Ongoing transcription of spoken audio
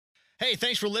Hey,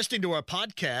 thanks for listening to our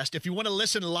podcast. If you want to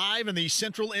listen live in the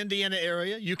central Indiana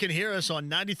area, you can hear us on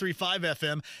 93.5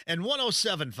 FM and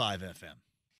 107.5 FM.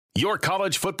 Your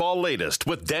college football latest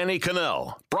with Danny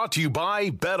Cannell. Brought to you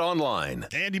by Bet Online.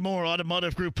 Andy Moore,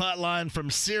 Automotive Group Hotline from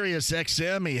Sirius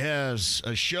XM. He has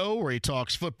a show where he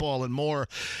talks football and more.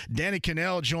 Danny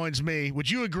Cannell joins me. Would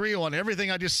you agree on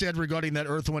everything I just said regarding that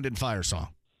Earth, Wind, and Fire song?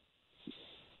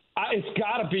 It's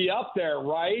got to be up there,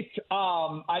 right?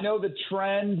 I know the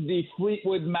trend, the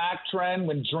Fleetwood Mac trend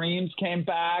when Dreams came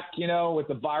back, with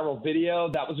the viral video,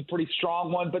 that was a pretty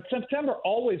strong one. But September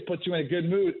always puts you in a good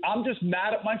mood. I'm just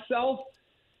mad at myself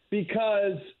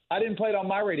because I didn't play it on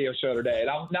my radio show today.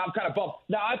 And now I'm kind of bummed.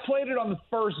 Now, I played it on the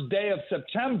first day of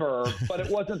September, but it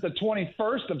wasn't the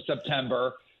 21st of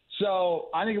September. So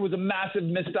I think it was a massive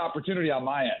missed opportunity on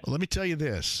my end. Well, let me tell you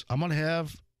this. I'm going to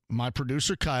have my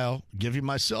producer, Kyle, give you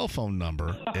my cell phone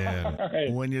number. And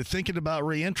right. When you're thinking about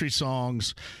reentry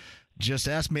songs, just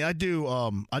ask me. I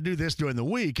do this during the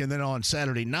week, and then on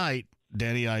Saturday night,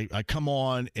 Danny, I come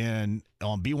on and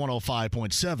on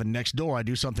B105.7 next door, I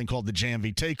do something called the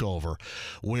JMV Takeover,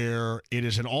 where it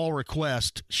is an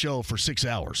all-request show for 6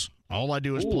 hours. All I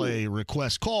do is play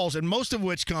request calls, and most of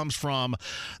which comes from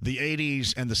the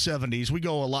 80s and the 70s. We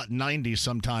go a lot 90s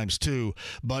sometimes, too.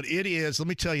 But it is, let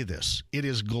me tell you this, it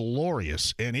is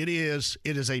glorious, and it is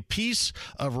a piece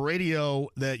of radio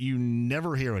that you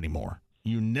never hear anymore.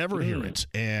 You never hear it,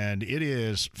 and it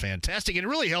is fantastic. And it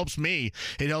really helps me.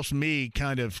 It helps me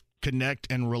kind of connect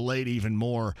and relate even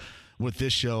more with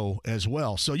this show as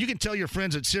well. So you can tell your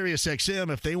friends at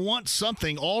SiriusXM if they want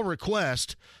something all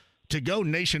request to go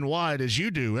nationwide as you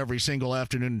do every single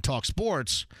afternoon and talk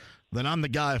sports, then I'm the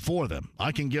guy for them.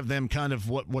 I can give them kind of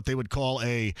what they would call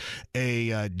a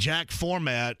jack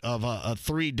format of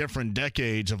 3 different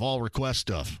decades of all request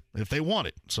stuff if they want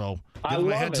it. So give them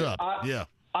a heads up. Yeah.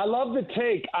 I love the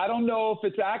take. I don't know if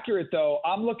it's accurate, though.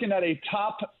 I'm looking at a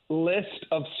top list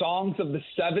of songs of the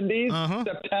 70s.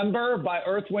 September by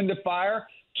Earth, Wind, and Fire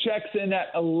checks in at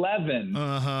 11.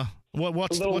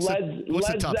 What's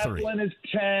the top Zeppelin 3? Is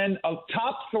 10.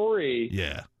 Top 3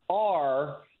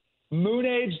 are Moon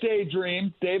Age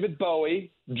Daydream, David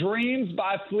Bowie, Dreams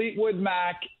by Fleetwood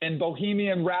Mac, and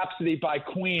Bohemian Rhapsody by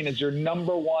Queen is your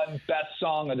number 1 best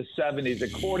song of the 70s,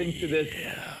 according to this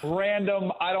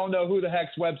random, I don't know who the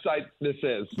heck's website this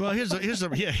is. Well, here's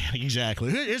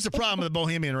exactly. Here's the problem with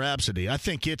Bohemian Rhapsody. I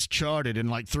think it's charted in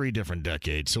like 3 different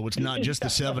decades, so it's not just the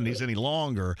 70s any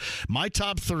longer. My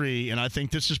top 3, and I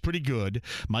think this is pretty good,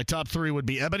 my top 3 would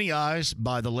be Ebony Eyes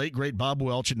by the late, great Bob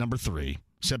Welch at number 3.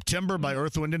 September by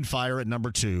Earth, Wind, and Fire at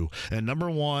number 2. And number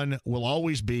 1 will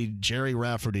always be Jerry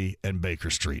Rafferty and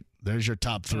Baker Street. There's your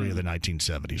top 3 of the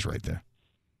 1970s right there.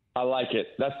 I like it.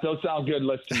 Those sound good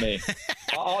list to me.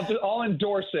 I'll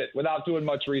endorse it without doing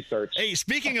much research. Hey,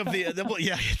 speaking of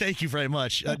thank you very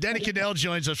much. Danny Cannell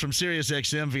joins us from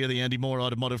SiriusXM via the Andy Moore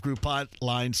Automotive Group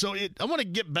hotline. So I want to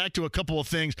get back to a couple of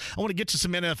things. I want to get to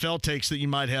some NFL takes that you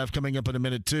might have coming up in a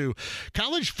minute, too.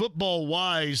 College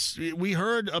football-wise, we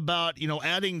heard about,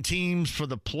 adding teams for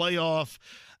the playoff.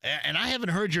 And I haven't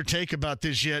heard your take about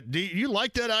this yet. Do you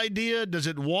like that idea? Does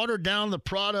it water down the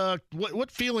product? What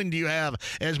feeling do you have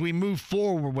as we move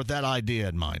forward with that idea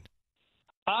in mind?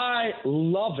 I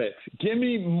love it. Give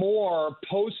me more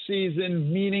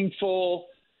postseason, meaningful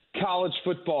college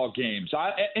football games.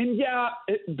 Does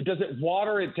it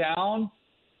water it down?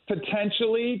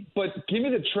 Potentially. But give me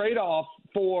the trade-off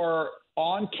for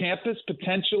on-campus,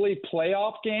 potentially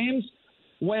playoff games.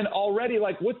 When already,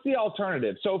 what's the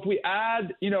alternative? So if we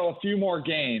add, a few more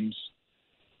games,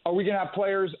 are we going to have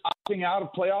players opting out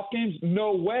of playoff games?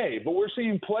 No way. But we're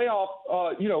seeing playoff,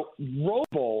 Rose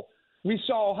Bowl. We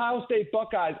saw Ohio State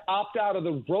Buckeyes opt out of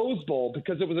the Rose Bowl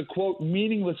because it was a, quote,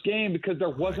 meaningless game because there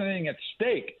wasn't anything at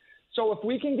stake. So if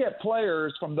we can get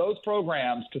players from those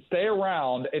programs to stay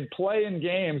around and play in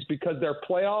games because they're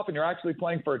playoff and you're actually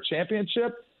playing for a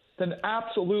championship, then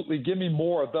absolutely give me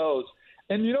more of those.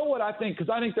 And you know what I think? Because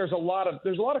I think there's a lot of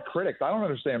critics. I don't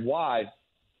understand why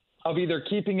of either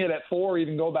keeping it at 4 or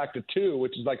even go back to 2,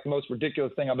 which is like the most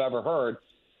ridiculous thing I've ever heard.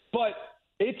 But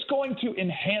it's going to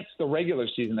enhance the regular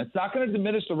season. It's not going to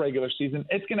diminish the regular season.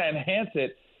 It's going to enhance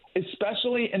it,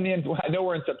 especially in the – I know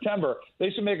we're in September. They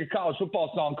should make a college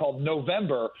football song called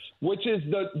November, which is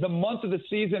the month of the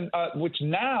season, which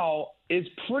now is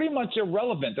pretty much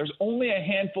irrelevant. There's only a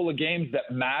handful of games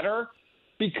that matter,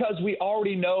 because we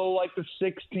already know the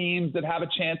 6 teams that have a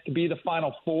chance to be the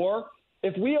Final Four.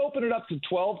 If we open it up to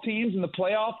 12 teams in the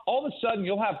playoff, all of a sudden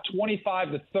you'll have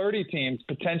 25 to 30 teams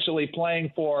potentially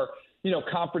playing for,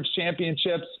 conference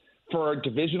championships, for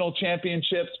divisional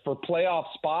championships, for playoff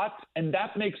spots. And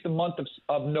that makes the month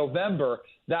of November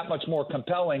that much more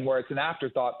compelling, where it's an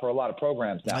afterthought for a lot of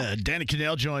programs now. Danny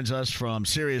Cannell joins us from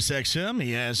SiriusXM.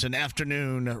 He has an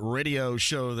afternoon radio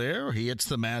show there. He hits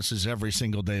the masses every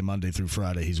single day, Monday through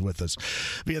Friday. He's with us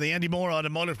via the Andy Moore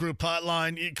Automotive Group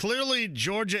hotline. Clearly,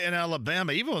 Georgia and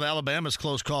Alabama, even with Alabama's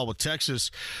close call with Texas,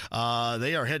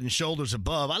 they are head and shoulders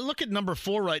above. I look at number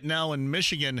 4 right now in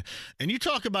Michigan, and you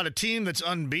talk about a team that's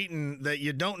unbeaten that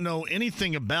you don't know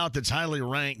anything about that's highly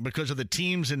ranked because of the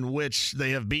teams in which they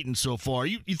have beaten so far.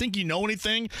 You think you know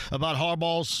anything about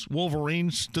Harbaugh's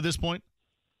Wolverines to this point?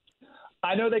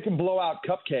 I know they can blow out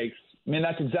cupcakes. I mean,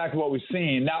 that's exactly what we've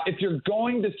seen. Now, if you're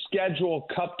going to schedule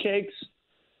cupcakes,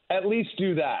 at least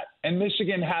do that. And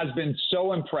Michigan has been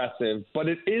so impressive, but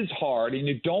it is hard, and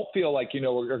you don't feel like you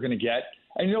know what you're going to get.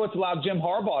 And you know what's allowed Jim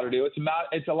Harbaugh to do?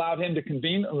 It's allowed him to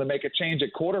conveniently make a change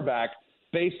at quarterback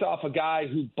based off a guy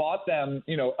who bought them,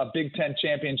 a Big Ten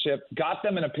championship, got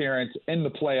them an appearance in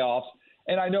the playoffs.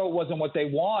 And I know it wasn't what they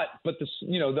want, but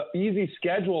the easy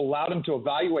schedule allowed him to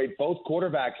evaluate both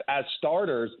quarterbacks as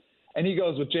starters. And he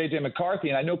goes with J.J. McCarthy.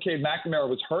 And I know Cade McNamara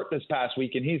was hurt this past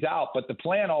week and he's out, but the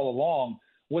plan all along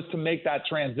was to make that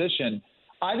transition.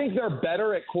 I think they're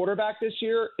better at quarterback this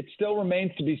year. It still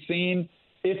remains to be seen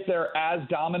if they're as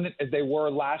dominant as they were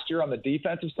last year on the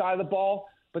defensive side of the ball.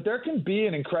 But there can be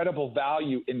an incredible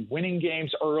value in winning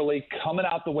games early, coming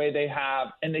out the way they have,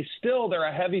 and they're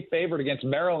a heavy favorite against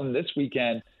Maryland this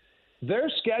weekend.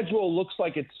 Their schedule looks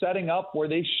like it's setting up where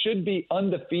they should be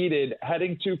undefeated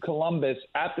heading to Columbus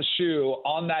at the Shoe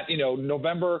on that,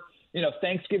 November,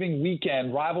 Thanksgiving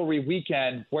weekend, rivalry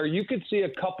weekend, where you could see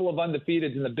a couple of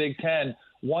undefeateds in the Big Ten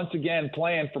once again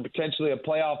playing for potentially a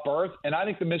playoff berth. And I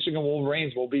think the Michigan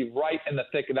Wolverines will be right in the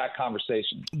thick of that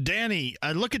conversation. Danny,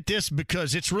 I look at this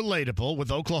because it's relatable with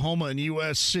Oklahoma and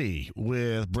USC,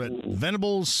 with Brett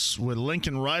Venables, with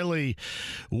Lincoln Riley.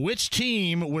 Which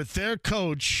team with their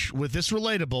coach, with this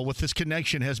relatable, with this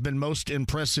connection, has been most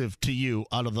impressive to you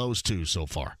out of those two so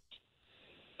far?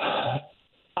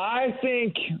 I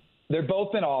think they've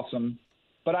both been awesome.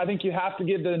 But I think you have to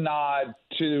give the nod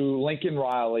to Lincoln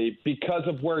Riley because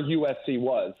of where USC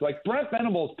was. Like, Brent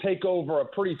Venables take over a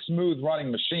pretty smooth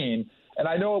running machine, and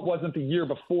I know it wasn't the year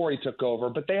before he took over,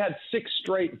 but they had 6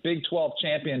 straight Big 12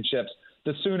 championships,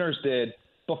 the Sooners did,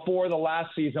 before the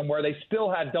last season where they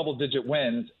still had double-digit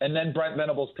wins, and then Brent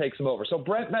Venables takes them over. So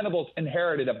Brent Venables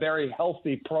inherited a very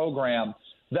healthy program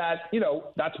that,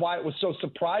 that's why it was so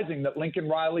surprising that Lincoln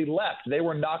Riley left. They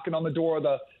were knocking on the door of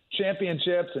the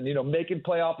championships and, making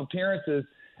playoff appearances.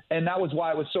 And that was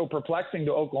why it was so perplexing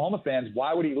to Oklahoma fans.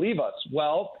 Why would he leave us?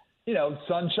 Well,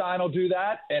 Sunshine will do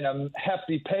that, and a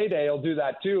hefty payday will do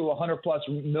that too, 100-plus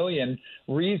million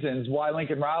reasons why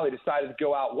Lincoln Riley decided to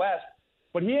go out west.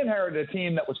 But he inherited a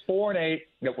team that was 4-8,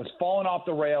 that was falling off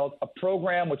the rails, a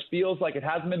program which feels like it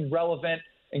hasn't been relevant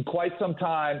in quite some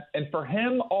time. And for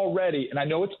him already, and I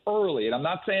know it's early, and I'm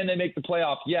not saying they make the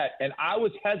playoff yet, and I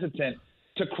was hesitant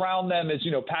to crown them as,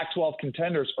 Pac-12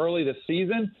 contenders early this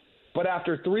season. But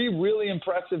after 3 really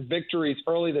impressive victories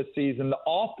early this season,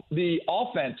 the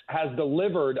offense has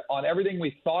delivered on everything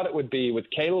we thought it would be, with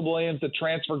Caleb Williams, the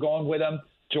transfer, going with him,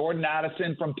 Jordan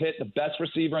Addison from Pitt, the best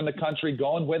receiver in the country,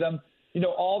 going with him.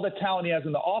 All the talent he has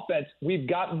in the offense, we've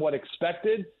gotten what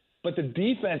expected. But the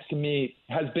defense, to me,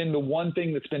 has been the one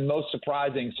thing that's been most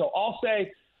surprising. So I'll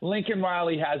say Lincoln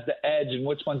Riley has the edge in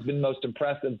which one's been most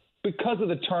impressive, because of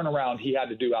the turnaround he had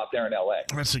to do out there in L.A.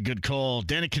 That's a good call.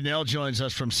 Danny Cannell joins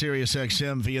us from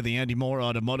SiriusXM via the Andy Moore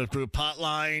Automotive Group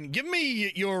hotline. Give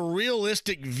me your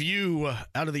realistic view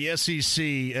out of the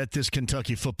SEC at this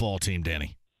Kentucky football team,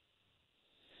 Danny.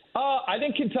 I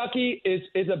think Kentucky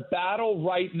is a battle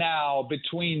right now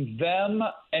between them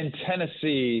and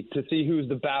Tennessee to see who's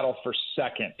the battle for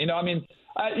second.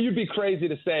 You'd be crazy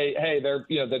to say, hey, they're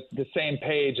the same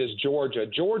page as Georgia.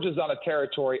 Georgia's on a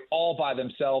territory all by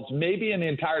themselves, maybe in the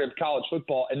entirety of college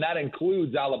football, and that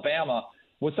includes Alabama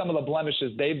with some of the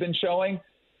blemishes they've been showing.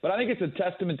 But I think it's a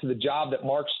testament to the job that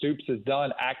Mark Stoops has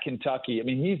done at Kentucky. I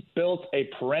mean, he's built a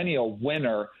perennial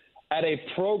winner at a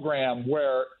program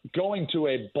where going to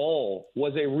a bowl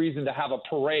was a reason to have a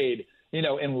parade,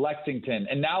 in Lexington.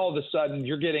 And now all of a sudden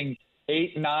you're getting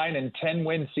 8, 9, and 10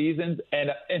 win seasons. And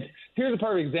here's a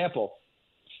perfect example.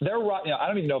 I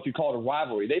don't even know if you call it a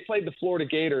rivalry. They played the Florida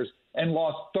Gators and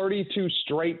lost 32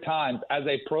 straight times as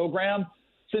a program.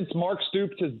 Since Mark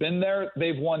Stoops has been there,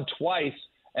 they've won twice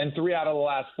and 3 out of the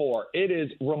last 4. It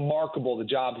is remarkable the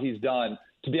job he's done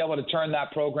to be able to turn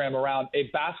that program around. A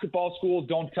basketball school,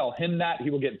 don't tell him that.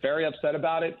 He will get very upset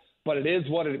about it. But it is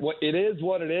what it is.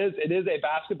 It is a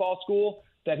basketball school.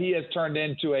 that he has turned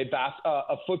into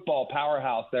a football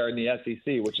powerhouse there in the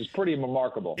SEC, which is pretty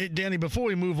remarkable. Danny, before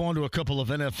we move on to a couple of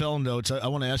NFL notes, I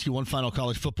want to ask you one final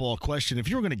college football question. If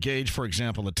you were going to gauge, for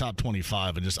example, the top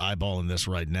 25 and just eyeballing this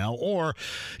right now, or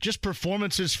just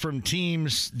performances from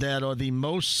teams that are the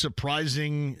most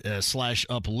surprising /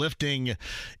 uplifting,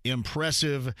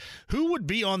 impressive, who would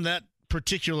be on that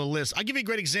particular list? I'll give you a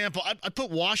great example. I put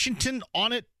Washington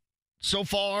on it so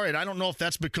far, and I don't know if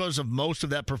that's because of most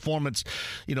of that performance,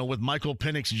 with Michael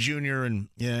Penix Jr.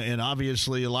 and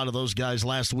obviously a lot of those guys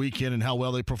last weekend and how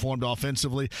well they performed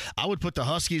offensively. I would put the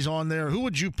Huskies on there. Who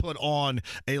would you put on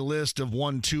a list of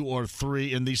 1, 2, or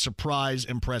 3 in the surprise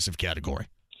impressive category?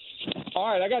 All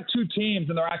right, I got two teams,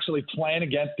 and they're actually playing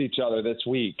against each other this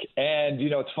week. And,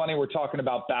 it's funny we're talking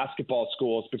about basketball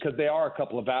schools because they are a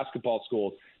couple of basketball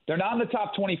schools. They're not in the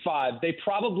top 25. They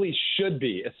probably should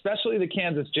be, especially the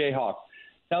Kansas Jayhawks.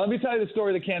 Now, let me tell you the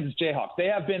story of the Kansas Jayhawks. They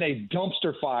have been a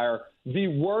dumpster fire, the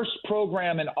worst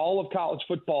program in all of college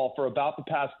football for about the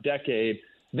past decade.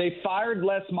 They fired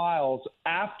Les Miles.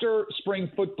 After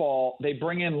spring football, they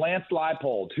bring in Lance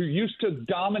Leipold, who used to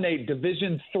dominate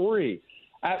Division III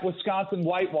at Wisconsin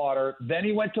Whitewater. Then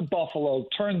he went to Buffalo,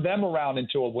 turned them around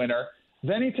into a winner.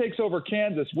 Then he takes over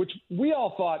Kansas, which we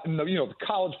all thought, in the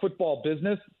college football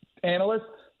business analysts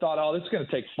thought, this is going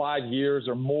to take 5 years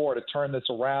or more to turn this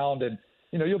around, and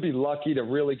you'll be lucky to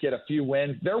really get a few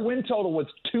wins. Their win total was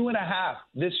 2.5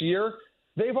 this year.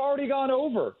 They've already gone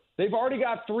over. They've already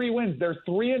got 3 wins. They're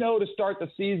 3-0 to start the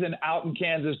season out in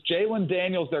Kansas. Jalen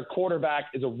Daniels, their quarterback,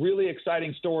 is a really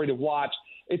exciting story to watch.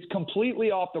 It's completely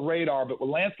off the radar, but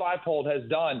what Lance Leipold has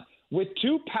done with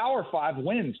 2 Power 5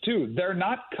 wins, too. They're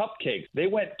not cupcakes. They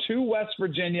went to West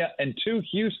Virginia and to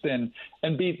Houston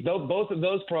and beat both of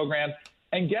those programs.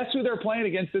 And guess who they're playing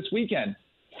against this weekend?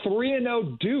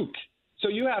 3-0 Duke. So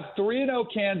you have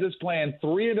 3-0 Kansas playing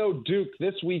 3-0 Duke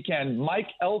this weekend. Mike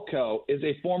Elko is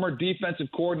a former defensive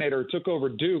coordinator who took over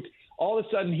Duke. All of a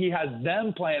sudden, he has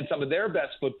them playing some of their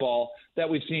best football that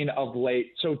we've seen of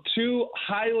late. So 2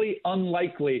 highly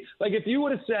unlikely. Like if you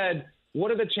would have said, what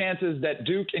are the chances that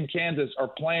Duke and Kansas are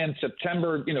playing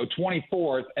September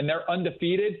 24th and they're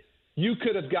undefeated? You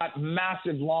could have got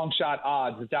massive long shot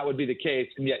odds that would be the case.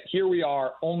 And yet here we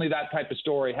are. Only that type of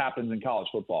story happens in college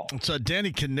football. So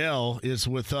Danny Cannell is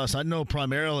with us. I know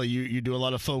primarily you do a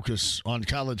lot of focus on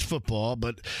college football,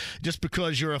 but just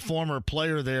because you're a former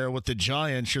player there with the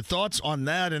Giants, your thoughts on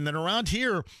that? And then around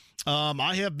here,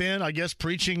 I have been,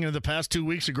 preaching in the past 2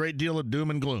 weeks a great deal of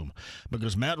doom and gloom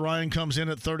because Matt Ryan comes in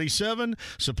at 37,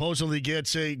 supposedly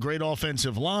gets a great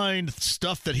offensive line,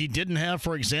 stuff that he didn't have,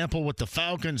 for example, with the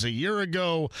Falcons a year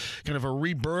ago, kind of a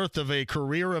rebirth of a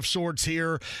career of sorts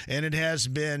here, and it has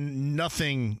been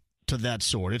nothing to that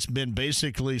sort. It's been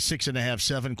basically 6.5,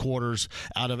 7 quarters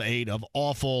out of 8 of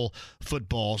awful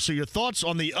football. So your thoughts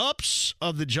on the ups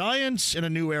of the Giants in a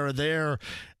new era there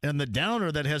and the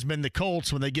downer that has been the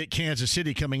Colts when they get Kansas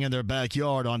City coming in their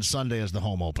backyard on Sunday as the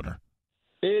home opener?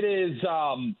 It is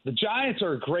the Giants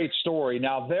are a great story.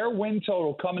 Now, their win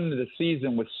total coming into the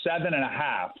season was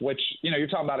 7.5, which, you're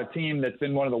talking about a team that's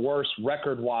been one of the worst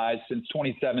record-wise since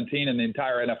 2017 in the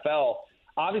entire NFL.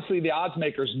 Obviously, the odds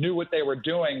makers knew what they were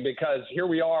doing because here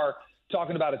we are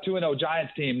talking about a 2-0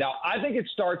 Giants team. Now, I think it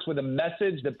starts with a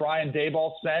message that Brian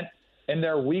Daboll sent in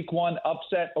their Week 1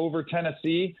 upset over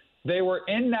Tennessee. They were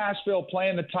in Nashville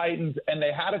playing the Titans, and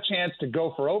they had a chance to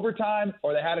go for overtime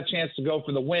or they had a chance to go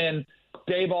for the win.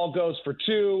 Daboll goes for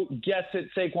 2, gets it.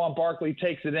 Saquon Barkley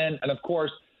takes it in, and, of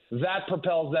course, that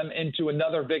propels them into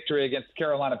another victory against the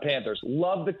Carolina Panthers.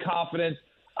 Love the confidence.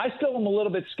 I still am a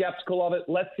little bit skeptical of it.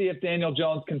 Let's see if Daniel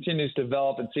Jones continues to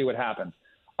develop and see what happens.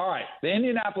 All right, the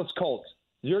Indianapolis Colts,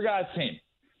 your guys' team.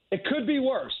 It could be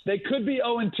worse. They could be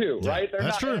 0-2, right?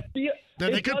 That's true.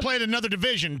 They could play in another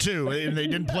division, too, and they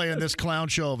didn't play in this clown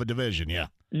show of a division, yeah.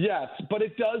 Yes, but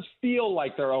it does feel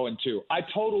like they're 0-2. I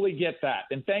totally get that.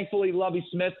 And thankfully, Lovie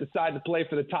Smith decided to play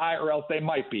for the tie, or else they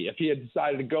might be if he had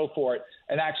decided to go for it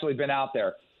and actually been out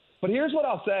there. But here's what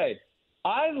I'll say.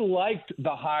 I liked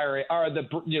the hiring or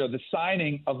the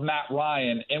signing of Matt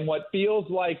Ryan in what feels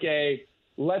like a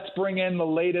let's bring in the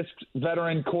latest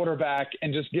veteran quarterback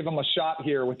and just give him a shot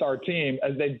here with our team,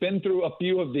 as they've been through a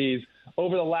few of these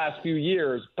over the last few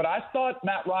years. But I thought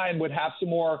Matt Ryan would have some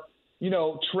more,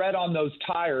 tread on those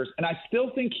tires, and I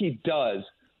still think he does.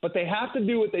 But they have to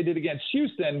do what they did against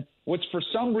Houston, which for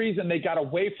some reason they got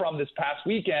away from this past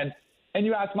weekend. And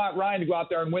you ask Matt Ryan to go out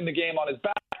there and win the game on his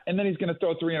back, and then he's going to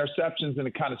throw 3 interceptions and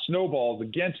it kind of snowballs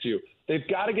against you. They've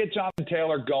got to get Jonathan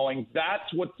Taylor going.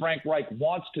 That's what Frank Reich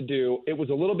wants to do. It was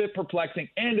a little bit perplexing,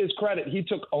 and his credit, he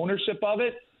took ownership of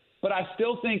it. But I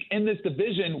still think in this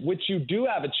division, which you do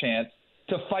have a chance,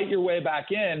 to fight your way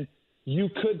back in, you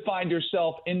could find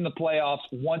yourself in the playoffs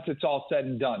once it's all said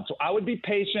and done. So I would be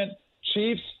patient.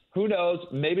 Chiefs, who knows?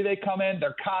 Maybe they come in.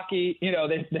 They're cocky.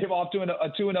 They've off to a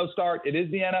 2-0 start. It is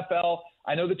the NFL.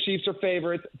 I know the Chiefs are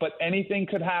favorites, but anything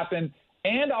could happen.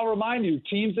 And I'll remind you,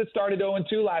 teams that started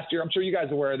 0-2 last year, I'm sure you guys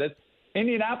are aware of this,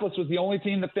 Indianapolis was the only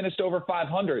team that finished over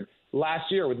 500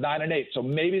 last year with 9-8. So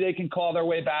maybe they can claw their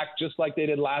way back just like they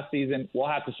did last season. We'll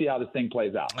have to see how this thing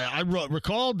plays out. I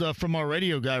recalled from our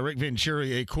radio guy, Rick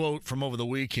Venturi, a quote from over the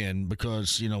weekend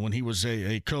because, when he was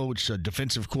a coach, a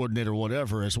defensive coordinator,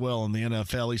 whatever, as well in the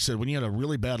NFL, he said when you had a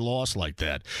really bad loss like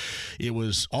that, it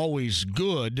was always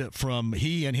good from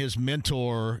he and his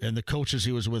mentor and the coaches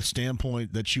he was with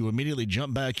standpoint that you immediately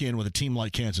jump back in with a team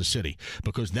like Kansas City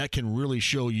because that can really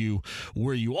show you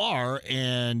where you are.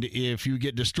 And if you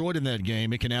get destroyed in that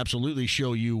game, it can absolutely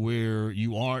show you where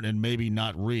you aren't and maybe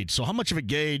not reach. So how much of a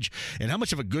gauge and how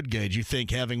much of a good gauge you think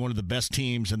having one of the best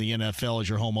teams in the NFL as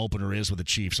your home opener is with the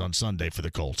Chiefs on Sunday for the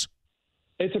Colts?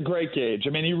 It's a great gauge. I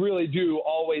mean, you really do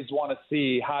always want to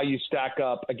see how you stack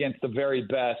up against the very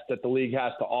best that the league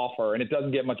has to offer. And it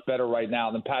doesn't get much better right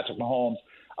now than Patrick Mahomes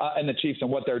and the Chiefs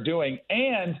and what they're doing.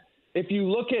 And if you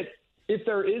look at if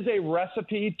there is a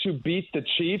recipe to beat the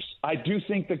Chiefs, I do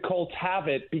think the Colts have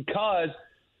it because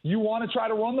you want to try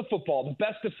to run the football. The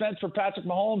best defense for Patrick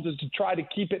Mahomes is to try to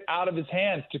keep it out of his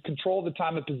hands, to control the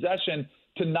time of possession,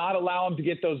 to not allow him to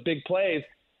get those big plays.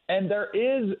 And there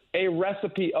is a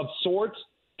recipe of sorts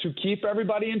to keep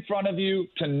everybody in front of you,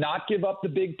 to not give up the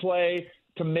big play,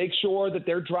 to make sure that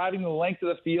they're driving the length of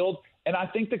the field. And I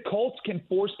think the Colts can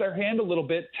force their hand a little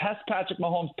bit, test Patrick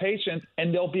Mahomes' patience,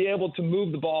 and they'll be able to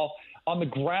move the ball on the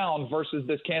ground versus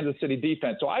this Kansas City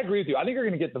defense. So I agree with you. I think you're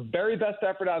going to get the very best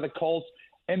effort out of the Colts.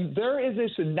 And there is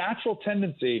this natural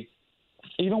tendency,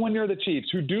 even when you're the Chiefs,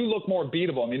 who do look more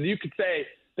beatable. I mean, you could say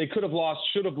they could have lost,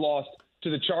 should have lost to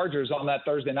the Chargers on that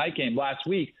Thursday night game last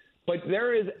week. But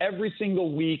there is every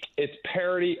single week, it's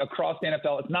parity across the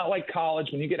NFL. It's not like college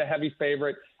when you get a heavy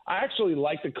favorite. I actually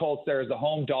like the Colts there as a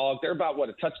home dog. They're about,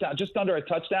 a touchdown, just under a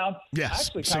touchdown. Yes,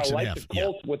 I actually kind of like the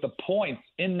Colts with the points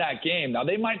in that game. Now,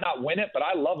 they might not win it, but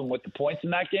I love them with the points in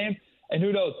that game. And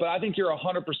who knows? But I think you're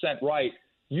 100% right.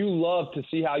 You love to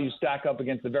see how you stack up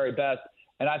against the very best,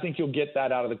 and I think you'll get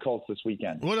that out of the Colts this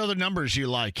weekend. What other numbers you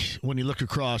like when you look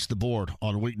across the board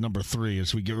on week number 3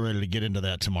 as we get ready to get into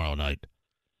that tomorrow night?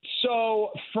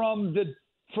 So from the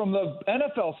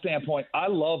NFL standpoint, I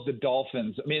love the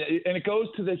Dolphins. I mean, and it goes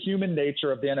to the human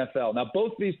nature of the NFL. Now,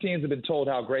 both these teams have been told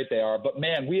how great they are, but,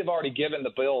 man, we have already given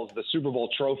the Bills the Super Bowl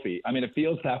trophy. I mean, it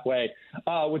feels that way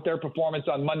with their performance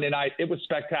on Monday night. It was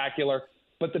spectacular.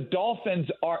 But the Dolphins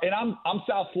are, and I'm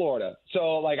South Florida,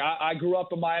 so I grew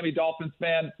up a Miami Dolphins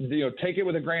fan. Take it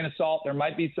with a grain of salt. There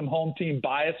might be some home team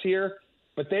bias here,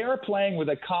 but they are playing with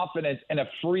a confidence and a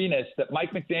freeness that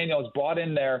Mike McDaniel has brought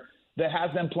in there that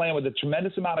has them playing with a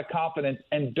tremendous amount of confidence.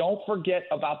 And don't forget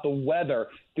about the weather.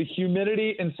 The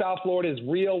humidity in South Florida is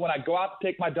real. When I go out to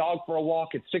take my dog for a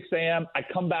walk at 6 a.m., I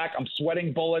come back, I'm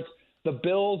sweating bullets. The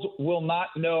Bills will not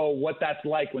know what that's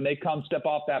like when they come step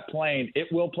off that plane. It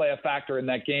will play a factor in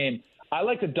that game. I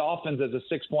like the Dolphins as a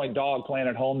 6-point dog playing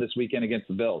at home this weekend against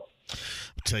the Bills.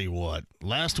 I'll tell you what,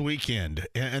 last weekend,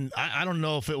 and I don't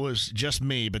know if it was just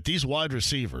me, but these wide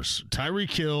receivers,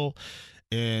 Tyreek Hill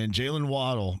and Jalen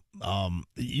Waddle,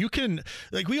 you can,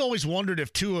 we always wondered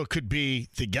if Tua could be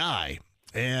the guy.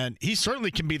 And he certainly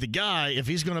can be the guy if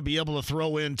he's going to be able to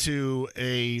throw into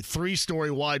a 3-story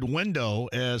wide window,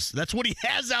 as that's what he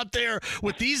has out there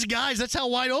with these guys. That's how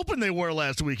wide open they were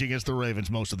last week against the Ravens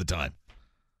most of the time.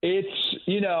 It's,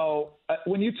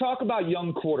 when you talk about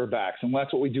young quarterbacks, and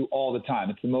that's what we do all the time,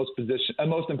 it's the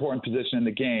most important position in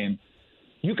the game.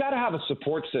 You got to have a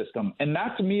support system. And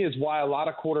that, to me, is why a lot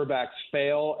of quarterbacks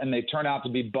fail and they turn out to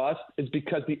be bust, is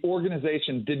because the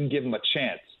organization didn't give them a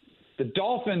chance. The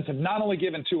Dolphins have not only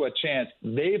given Tua a chance,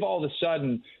 they've all of a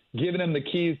sudden given him the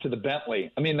keys to the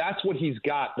Bentley. I mean, that's what he's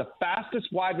got, the fastest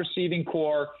wide receiving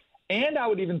core, and I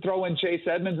would even throw in Chase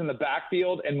Edmonds in the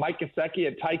backfield and Mike Gesicki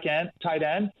at tight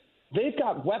end. They've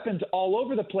got weapons all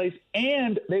over the place,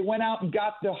 and they went out and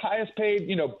got the highest paid,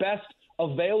 best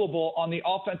available on the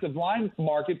offensive line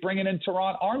market, bringing in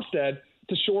Teron Armstead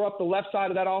to shore up the left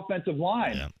side of that offensive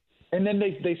line. Yeah. And then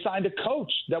they signed a coach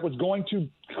that was going to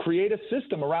create a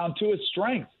system around Tua's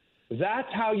strengths. That's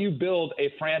how you build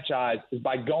a franchise, is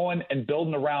by going and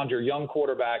building around your young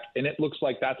quarterback, and it looks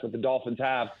like that's what the Dolphins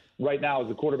have right now as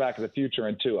the quarterback of the future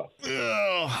in Tua.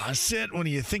 Oh, I said when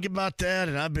you think about that,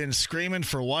 and I've been screaming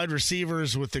for wide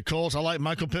receivers with the Colts. I like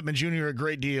Michael Pittman Jr. a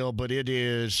great deal, but it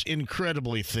is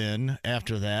incredibly thin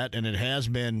after that, and it has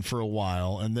been for a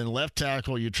while. And then left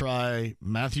tackle, you try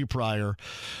Matthew Pryor,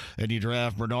 and you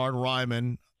draft Bernard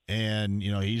Ryman. And,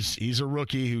 he's a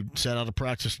rookie who sat out of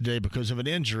practice today because of an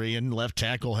injury, and left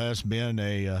tackle has been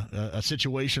a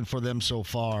situation for them so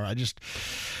far.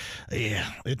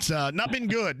 It's not been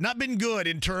good. Not been good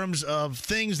in terms of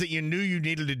things that you knew you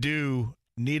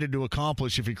needed to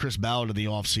accomplish if you're Chris Ballard in the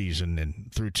offseason,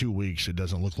 and through 2 weeks, it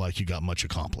doesn't look like you got much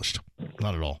accomplished.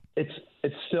 Not at all. It's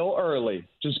still early.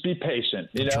 Just be patient.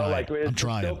 It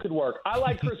still could work. I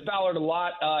like Chris Ballard a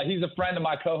lot. He's a friend of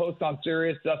my co-host on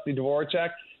Sirius, Dusty Dvorak.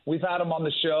 We've had him on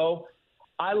the show.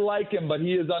 I like him, but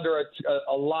he is under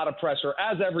a lot of pressure,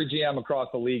 as every GM across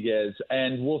the league is,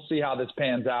 and we'll see how this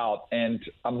pans out. And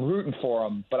I'm rooting for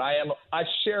him, but I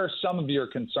share some of your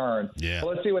concerns. Yeah. So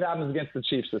let's see what happens against the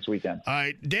Chiefs this weekend. All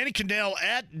right, Danny Cannell,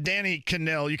 at Danny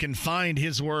Cannell. You can find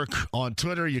his work on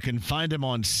Twitter. You can find him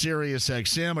on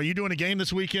SiriusXM. Are you doing a game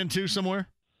this weekend too somewhere?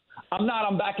 I'm not.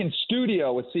 I'm back in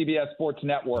studio with CBS Sports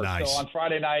Network. Nice. So on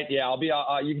Friday night, I'll be.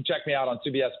 You can check me out on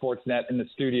CBS Sports Net in the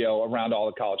studio around all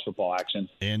the college football action.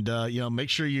 And make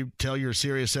sure you tell your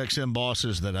SiriusXM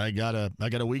bosses that I got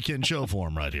a weekend show for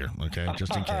them right here. Okay,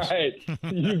 just in case. All right,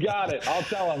 you got it. I'll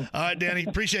tell them. All right, Danny.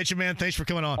 Appreciate you, man. Thanks for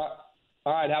coming on. All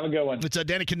right, have a good one. It's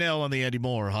Danny Cannell on the Andy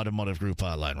Moore Automotive Group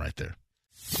hotline right there.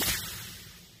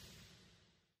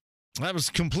 That was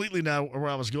completely now where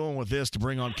I was going with this, to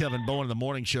bring on Kevin Bowen in the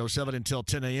morning show, 7 until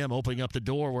 10 a.m., opening up the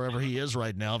door wherever he is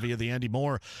right now via the Andy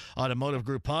Moore Automotive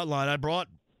Group hotline. I brought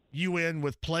you in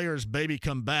with players' baby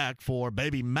come back for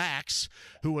baby Max,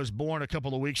 who was born a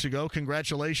couple of weeks ago.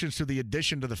 Congratulations to the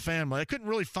addition to the family. I couldn't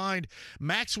really find –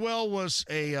 Maxwell was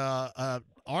a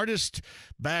artist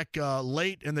back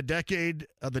late in the decade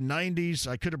of the 90s.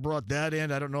 I could have brought that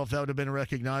in. I don't know if that would have been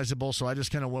recognizable, so I just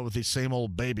kind of went with the same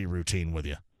old baby routine with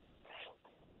you.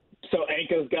 So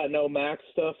Anka's got no Max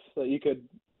stuff that you could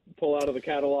pull out of the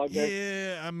catalog there?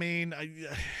 Yeah, I mean,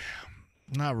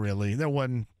 not really. There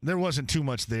wasn't too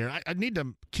much there. I need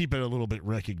to keep it a little bit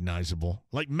recognizable.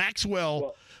 Like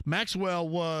Maxwell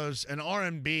was an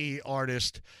R&B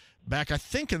artist back, I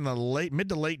think, in the mid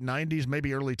to late 90s,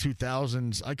 maybe early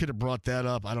 2000s. I could have brought that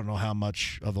up. I don't know how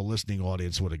much of the listening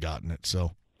audience would have gotten it.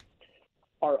 So,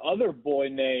 our other boy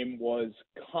name was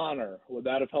Connor. Would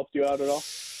that have helped you out at all?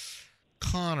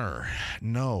 Connor,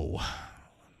 no,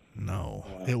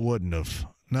 it wouldn't have.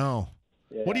 No.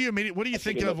 Yeah. What do you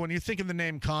think of when you think of the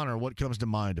name Connor? What comes to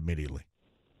mind immediately?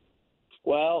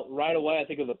 Well, right away I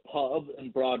think of the pub in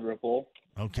Broad Ripple.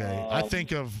 Okay, I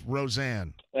think of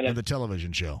Roseanne and the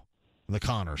television show, The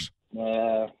Connors.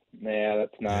 That's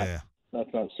not. Yeah. That's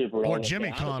not super relevant. Or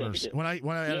Jimmy Connors. When I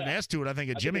add an S to it, I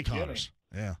think of Jimmy Connors.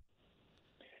 Jimmy. Yeah.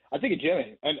 I think of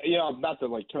Jimmy, and not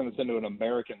to turn this into an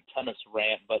American tennis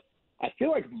rant, but I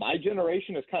feel like my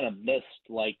generation has kind of missed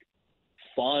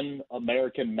fun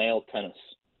American male tennis,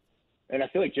 and I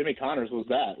feel like Jimmy Connors was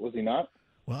that. Was he not?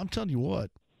 Well, I'm telling you what.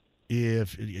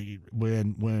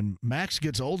 When Max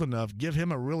gets old enough, give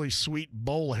him a really sweet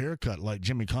bowl haircut like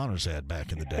Jimmy Connors had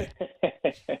back in the day.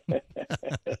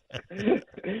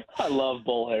 I love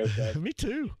bowl haircuts. Me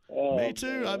too. Oh, Me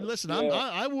too. I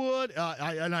would,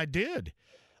 and I did.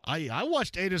 I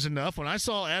watched 8 is Enough. When I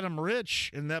saw Adam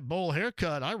Rich in that bowl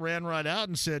haircut, I ran right out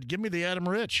and said, "Give me the Adam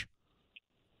Rich.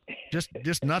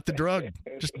 Just not the drug.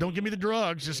 Just don't give me the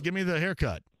drugs. Just give me the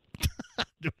haircut.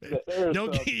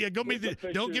 Don't give me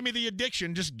the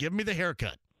addiction. Just give me the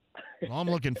haircut." That's all I'm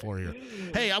looking for here.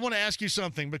 Hey, I want to ask you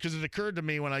something because it occurred to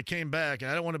me when I came back,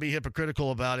 and I don't want to be hypocritical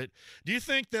about it. Do you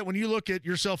think that when you look at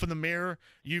yourself in the mirror,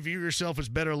 you view yourself as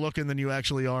better looking than you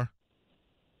actually are?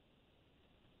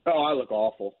 Oh, I look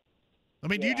awful. I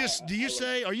mean,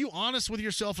 are you honest with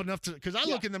yourself enough to, because I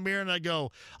look in the mirror and I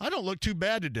go, I don't look too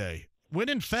bad today. When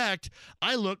in fact,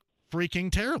 I look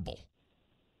freaking terrible.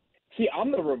 See,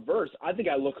 I'm the reverse. I think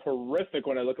I look horrific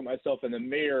when I look at myself in the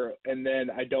mirror, and then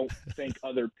I don't think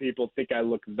other people think I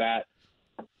look that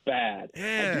bad.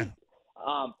 Yeah.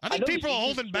 I think people are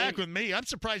holding back with me. I'm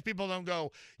surprised people don't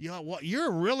go,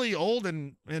 you're really old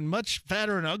and much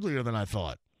fatter and uglier than I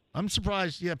thought. I'm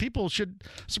surprised. Yeah, people should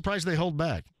surprised they hold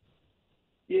back.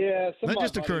 Yeah, that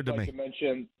just occurred to me.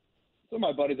 Some of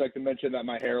my buddies like to mention that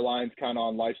my hairline's kind of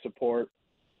on life support.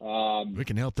 We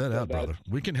can help that out, brother.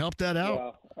 We can help that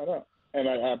out. Yeah, I know. And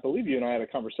I believe you and I had a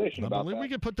conversation about that. I believe we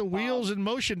can put the wheels in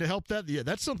motion to help that. Yeah,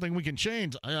 that's something we can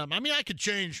change. I mean, I could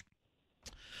change.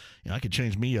 I could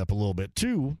change me up a little bit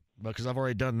too because I've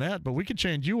already done that, but we could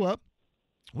change you up.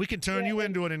 We can turn you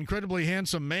into an incredibly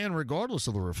handsome man regardless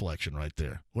of the reflection right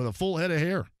there with a full head of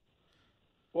hair.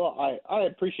 Well, I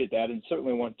appreciate that and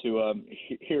certainly want to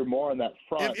hear more on that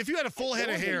front. If you had a full head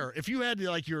of hair, if you had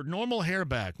like your normal hair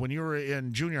back when you were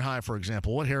in junior high, for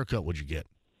example, what haircut would you get?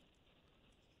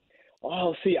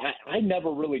 Oh, see, I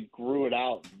never really grew it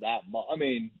out that much. I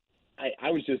mean,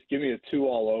 I was just giving it 2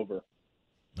 all over.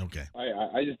 Okay.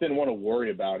 I just didn't want to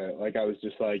worry about it. Like, I was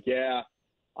just like, yeah,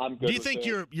 I'm good. Do you think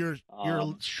you're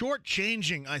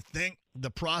shortchanging, I think, the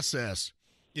process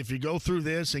if you go through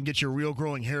this and get your real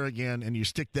growing hair again and you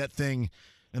stick that thing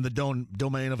in the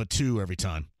domain of a 2 every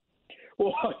time?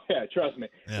 Well, yeah, trust me.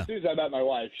 Yeah. As soon as I met my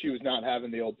wife, she was not having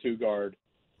the old 2 guard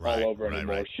all over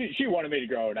anymore. Right. She wanted me to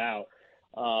grow it out,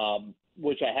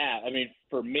 which I have. I mean,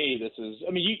 for me, this is –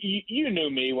 I mean, you knew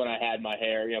me when I had my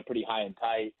hair, pretty high and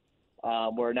tight,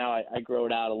 where now I grow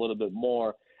it out a little bit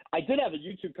more. I did have a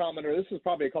YouTube commenter, this was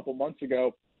probably a couple months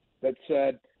ago, that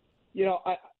said,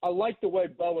 I like the way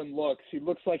Bowen looks. He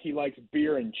looks like he likes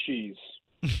beer and cheese.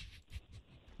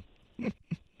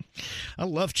 I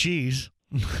love cheese.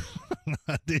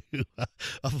 I do.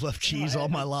 I've loved cheese all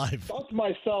my life. I thought to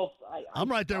myself, I'm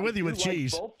right there with you with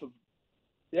cheese.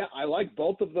 I like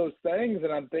both of those things,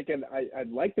 and I'm thinking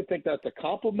I'd like to think that's a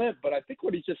compliment, but I think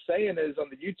what he's just saying is on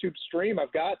the YouTube stream,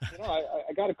 I've got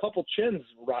I got a couple chins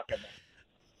rocking there.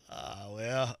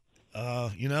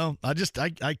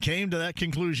 I came to that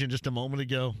conclusion just a moment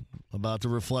ago about the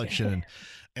reflection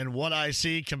and what I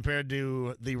see compared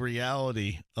to the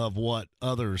reality of what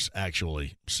others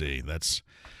actually see. That's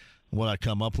what I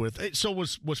come up with. Hey, so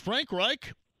was Frank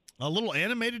Reich a little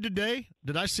animated today?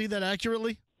 Did I see that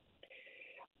accurately?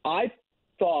 I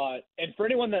thought, and for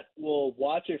anyone that will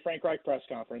watch a Frank Reich press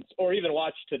conference or even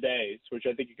watch today's, which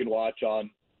I think you can watch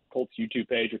on Colts YouTube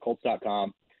page or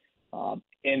Colts.com,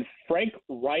 in Frank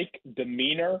Reich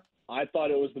demeanor, I thought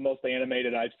it was the most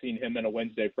animated I've seen him in a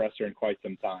Wednesday presser in quite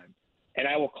some time. And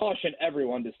I will caution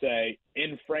everyone to say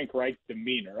in Frank Reich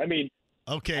demeanor. I mean,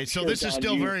 okay, so this is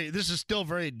still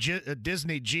very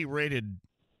Disney G-rated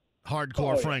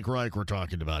hardcore Frank Reich we're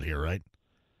talking about here, right?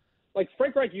 Like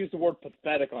Frank Reich used the word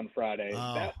pathetic on Friday.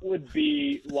 Oh. That would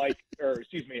be like,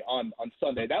 on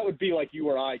Sunday. That would be like you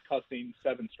or I cussing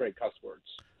 7 straight cuss words.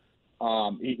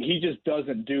 He just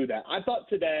doesn't do that. I thought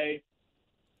today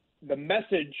the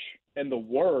message and the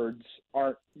words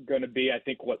aren't going to be, I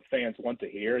think, what fans want to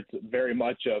hear. It's very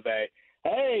much of a,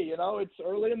 hey, it's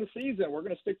early in the season. We're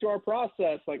going to stick to our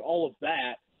process, like all of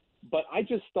that. But I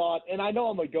just thought, and I know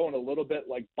I'm going a little bit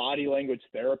like body language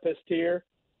therapist here,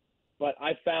 but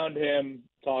I found him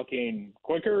talking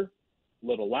quicker, a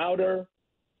little louder.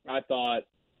 I thought,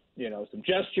 some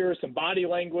gestures, some body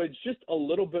language, just a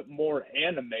little bit more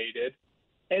animated.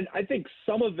 And I think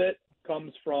some of it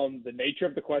comes from the nature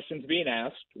of the questions being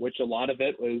asked, which a lot of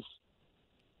it was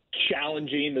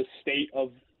challenging the state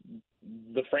of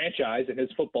the franchise and his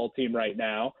football team right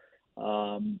now.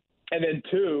 And then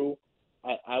 2,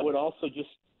 I would also just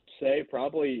say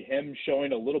probably him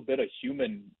showing a little bit of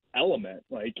human element.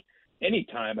 Like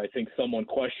anytime I think someone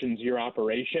questions your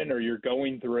operation or you're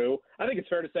going through, I think it's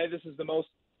fair to say this is the most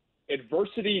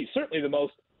adversity, certainly the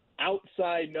most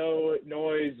outside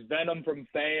noise, venom from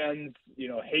fans,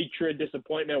 hatred,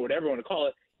 disappointment, whatever you want to call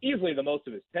it, easily the most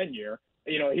of his tenure.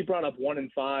 He brought up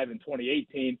 1-5 in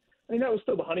 2018. I mean, that was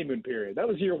still the honeymoon period. That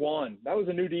was year 1. That was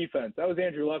a new defense. That was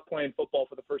Andrew Luck playing football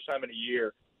for the first time in a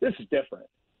year. This is different.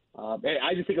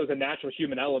 I just think it was a natural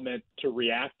human element to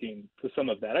reacting to some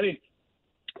of that. I mean,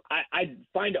 I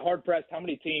find it hard-pressed how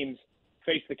many teams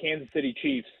face the Kansas City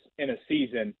Chiefs in a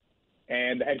season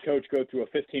and the head coach go through a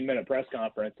 15-minute press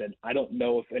conference, and I don't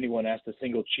know if anyone asked a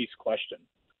single Chiefs question,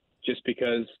 just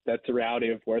because that's the reality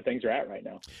of where things are at right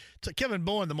now. So Kevin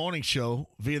Bowen, the morning show,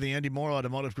 via the Andy Moore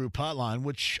Automotive Group hotline,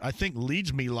 which I think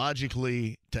leads me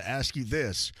logically to ask you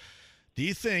this. Do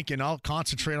you think, and I'll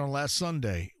concentrate on last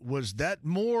Sunday, was that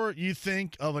more, you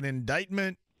think, of an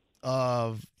indictment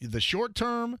of the short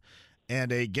term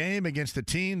and a game against a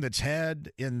team that's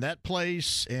had in that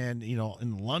place and,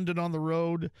 in London on the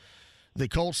road, the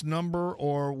Colts number,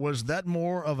 or was that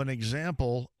more of an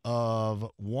example of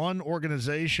one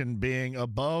organization being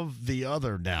above the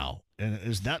other now? And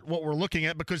is that what we're looking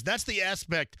at? Because that's the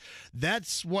aspect,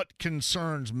 that's what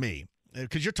concerns me.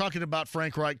 Because you're talking about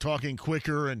Frank Reich talking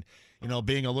quicker and,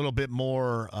 being a little bit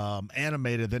more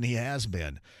animated than he has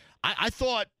been. I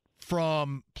thought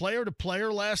from player to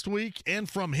player last week and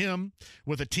from him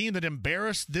with a team that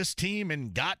embarrassed this team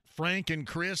and got Frank and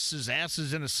Chris's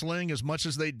asses in a sling as much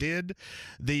as they did.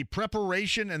 The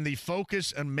preparation and the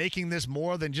focus on making this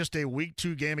more than just a week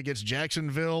 2 game against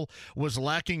Jacksonville was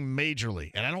lacking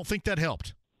majorly, and I don't think that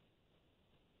helped.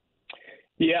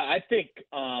 Yeah, I think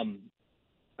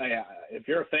if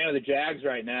you're a fan of the Jags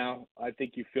right now, I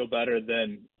think you feel better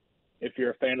than if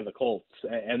you're a fan of the Colts,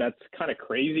 and that's kind of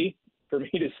crazy for me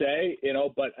to say,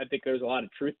 but I think there's a lot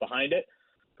of truth behind it,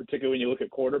 particularly when you look at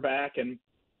quarterback. And,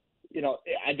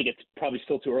 I think it's probably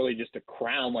still too early just to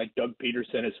crown like Doug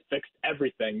Peterson has fixed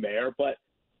everything there. But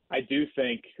I do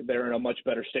think they're in a much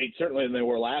better state, certainly than they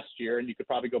were last year. And you could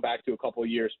probably go back to a couple of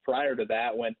years prior to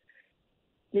that when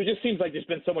it just seems like there's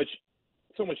been so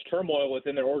much turmoil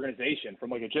within their organization from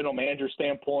like a general manager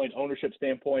standpoint, ownership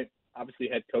standpoint, obviously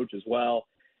head coach as well.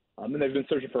 And they've been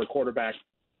searching for a quarterback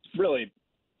really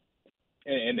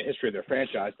in the history of their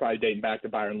franchise, probably dating back to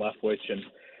Byron Leftwich and,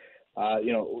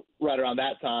 right around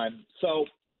that time. So,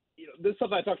 this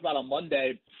stuff I talked about on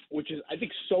Monday, which is, I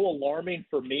think, so alarming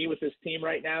for me with this team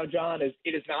right now, John, is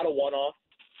it is not a one-off.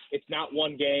 It's not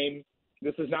one game.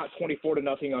 This is not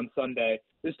 24-0 on Sunday.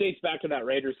 This dates back to that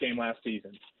Raiders game last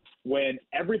season when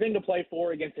everything to play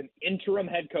for against an interim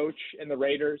head coach in the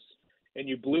Raiders, and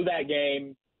you blew that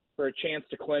game for a chance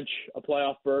to clinch a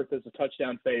playoff berth as a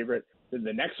touchdown favorite. Then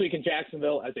the next week in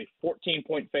Jacksonville as a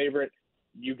 14-point favorite,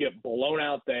 you get blown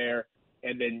out there,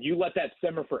 and then you let that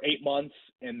simmer for 8 months,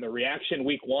 and the reaction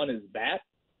week 1 is that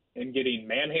and getting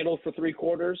manhandled for 3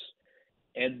 quarters.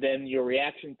 And then your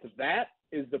reaction to that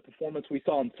is the performance we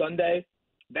saw on Sunday.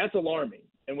 That's alarming.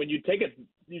 And when you take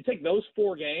those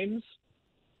 4 games,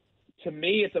 to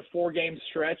me, it's a 4-game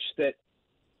stretch that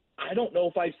I don't know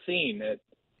if I've seen it.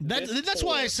 That's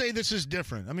why I say this is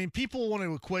different. I mean, people want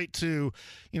to equate to,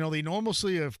 the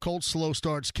normalcy of Colts slow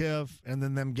starts, Kev, and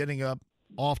then them getting up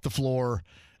off the floor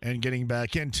and getting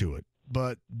back into it.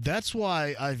 But that's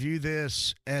why I view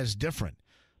this as different,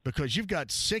 because you've got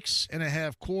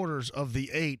 6.5 quarters of the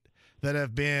 8 that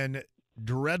have been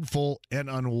dreadful and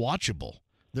unwatchable.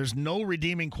 There's no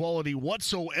redeeming quality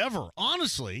whatsoever,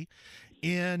 honestly,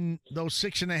 in those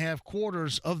 6.5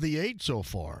 quarters of the 8 so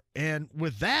far. And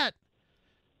with that,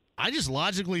 I just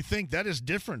logically think that is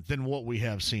different than what we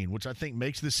have seen, which I think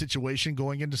makes the situation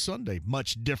going into Sunday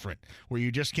much different, where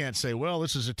you just can't say, well,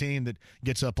 this is a team that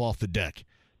gets up off the deck,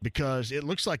 because it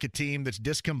looks like a team that's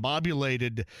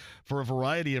discombobulated for a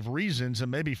variety of reasons, and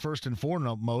maybe first and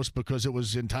foremost because it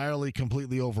was entirely,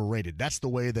 completely overrated. That's the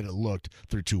way that it looked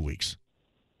through 2 weeks.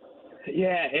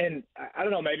 Yeah, and I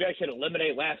don't know, maybe I should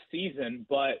eliminate last season,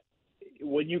 but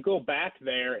when you go back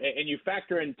there and you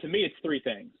factor in, to me, it's 3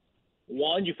 things.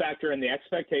 One, you factor in the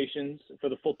expectations for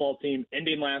the football team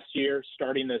ending last year,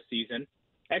 starting this season.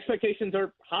 Expectations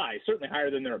are high, certainly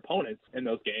higher than their opponents in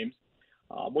those games.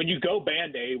 When you go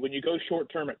Band-Aid, when you go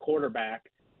short-term at quarterback,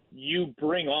 you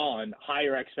bring on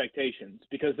higher expectations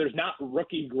because there's not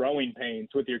rookie growing pains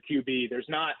with your QB. There's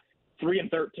not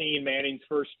 3-13 Manning's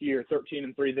first year,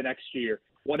 13-3 the next year.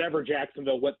 Whatever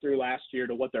Jacksonville went through last year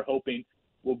to what they're hoping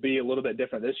will be a little bit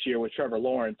different this year with Trevor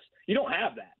Lawrence. You don't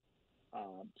have that.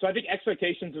 So I think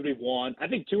expectations would be 1. I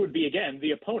think 2 would be, again,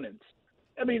 the opponents.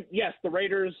 I mean, yes, the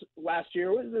Raiders last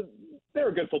year, they were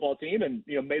a good football team and,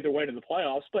 made their way to the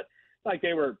playoffs, but like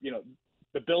they were,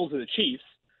 the Bills or the Chiefs.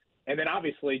 And then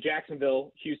obviously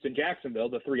Jacksonville, Houston, Jacksonville,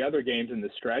 the 3 other games in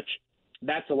this stretch,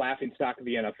 that's a laughingstock of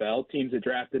the NFL. Teams that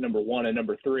drafted number 1 and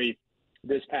number 3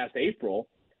 this past April.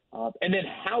 And then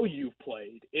how you've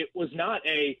played. It was not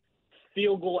a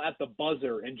field goal at the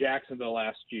buzzer in Jacksonville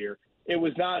last year. It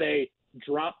was not a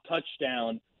drop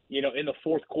touchdown, in the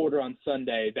fourth quarter on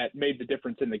Sunday that made the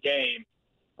difference in the game.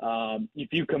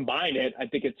 If you combine it, I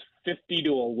think it's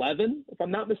 50-11, if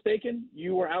I'm not mistaken.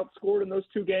 You were outscored in those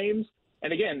 2 games.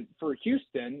 And again, for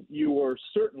Houston, you were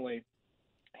certainly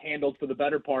handled for the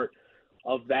better part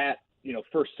of that,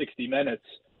 first 60 minutes.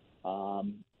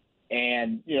 And,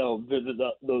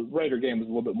 the Raider game was a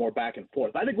little bit more back and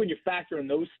forth. I think when you factor in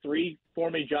those 3 for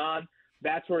me, John,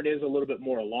 that's where it is a little bit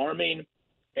more alarming.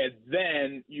 And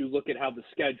then you look at how the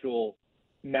schedule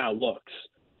now looks.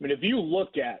 I mean, if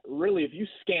you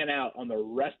scan out on the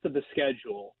rest of the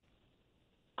schedule,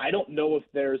 I don't know if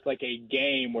there's like a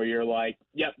game where you're like,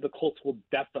 yep, the Colts will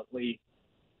definitely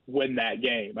win that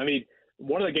game. I mean,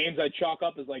 one of the games I chalk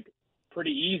up as like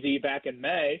pretty easy back in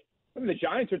May. I mean, the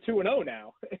Giants are 2-0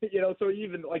 now, so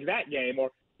even like that game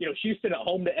or, Houston at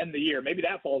home to end the year, maybe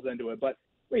that falls into it. But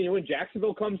when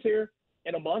Jacksonville comes here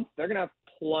in a month, they're going to have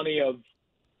plenty of,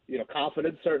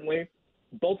 confidence, certainly.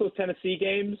 Both those Tennessee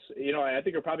games, I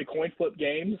think are probably coin flip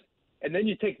games. And then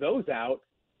you take those out,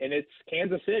 and it's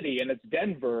Kansas City, and it's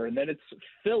Denver, and then it's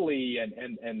Philly,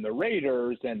 and the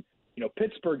Raiders, and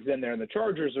Pittsburgh's in there, and the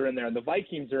Chargers are in there, and the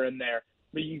Vikings are in there.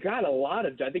 But you got a lot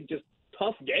of, I think, just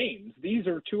tough games. These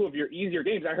are two of your easier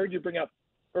games. I heard you bring up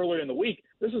earlier in the week,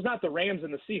 this was not the Rams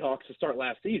and the Seahawks to start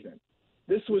last season.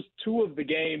 This was two of the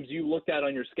games you looked at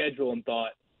on your schedule and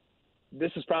thought,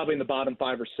 this is probably in the bottom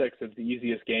 5 or 6 of the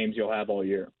easiest games you'll have all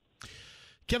year.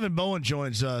 Kevin Bowen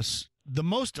joins us. The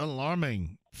most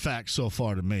alarming fact so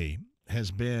far to me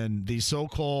has been the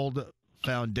so-called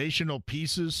foundational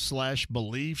pieces /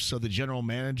 beliefs of the general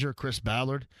manager, Chris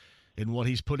Ballard, and what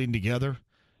he's putting together,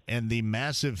 and the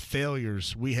massive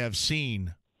failures we have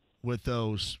seen with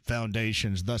those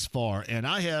foundations thus far. And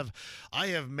I have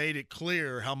made it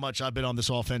clear how much I've been on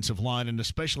this offensive line, and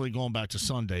especially going back to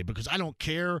Sunday, because I don't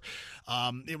care.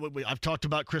 I've talked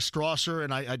about Chris Strasser,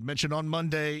 and I'd mentioned on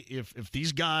Monday, if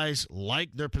these guys like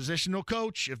their positional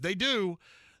coach, if they do,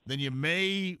 then you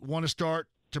may want to start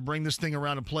to bring this thing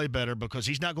around and play better, because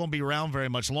he's not going to be around very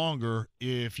much longer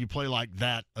if you play like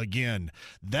that again.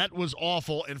 That was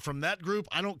awful. And from that group,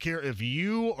 I don't care if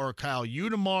you or Kyle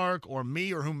Udemark or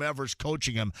me or whomever's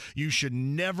coaching him, you should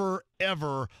never,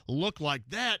 ever look like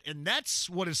that. And that's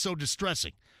what is so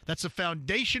distressing. That's a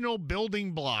foundational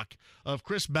building block of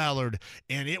Chris Ballard,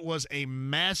 and it was a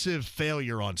massive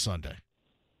failure on Sunday.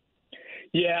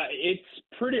 Yeah, it's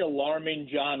pretty alarming,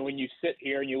 John, when you sit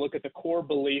here and you look at the core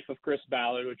belief of Chris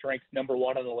Ballard, which ranks number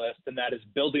 1 on the list, and that is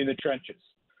building the trenches.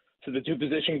 So the two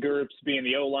position groups being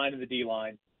the O-line and the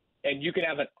D-line. And you can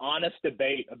have an honest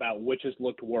debate about which has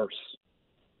looked worse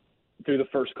through the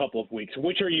first couple of weeks.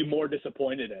 Which are you more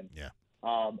disappointed in? Yeah.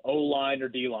 O-line or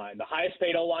D-line? The highest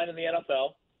paid O-line in the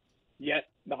NFL, yet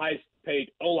the highest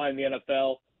paid O-line in the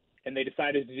NFL, and they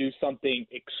decided to do something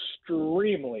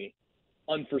extremely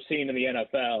unforeseen in the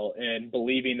NFL, and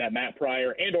believing that Matt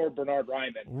Pryor and or Bernard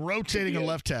Ryman rotating a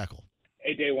left tackle,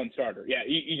 a day one starter. Yeah,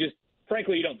 you just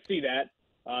frankly you don't see that.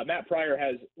 Matt Pryor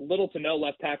has little to no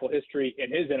left tackle history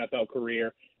in his NFL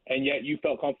career, and yet you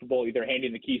felt comfortable either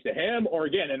handing the keys to him or,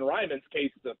 again, in Ryman's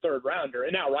case, it's a third rounder,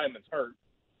 and now Ryman's hurt.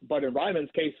 But in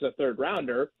Ryman's case, it's a third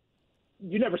rounder.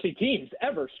 You never see teams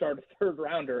ever start a third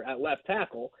rounder at left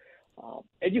tackle.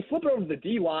 And you flip it over to the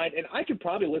D-line, and I could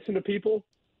probably listen to people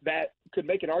that could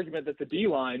make an argument that the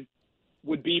D-line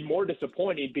would be more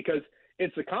disappointing, because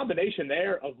it's a combination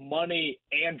there of money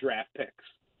and draft picks,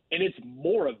 and it's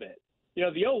more of it.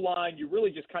 The O-line, you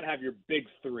really just kind of have your big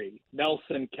three,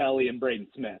 Nelson, Kelly, and Braden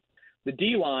Smith. The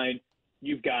D-line,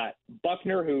 you've got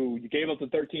Buckner, who you gave up the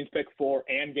 13th pick for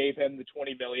and gave him the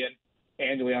 $20 million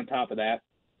annually on top of that.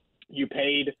 You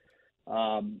paid,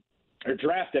 or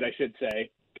drafted, I should say,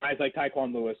 guys like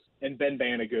Tyquan Lewis and Ben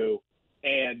Banigou,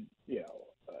 and,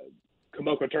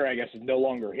 Kamoko Ture, I guess, is no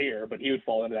longer here, but he would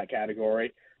fall into that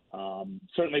category.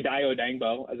 Certainly Dayo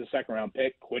Dangbo as a second-round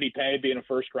pick. Kwity Paye being a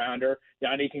first-rounder.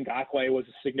 Yannick Ngakoue was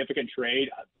a significant trade,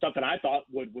 something I thought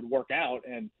would work out,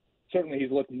 and certainly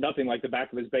he's looked nothing like the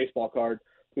back of his baseball card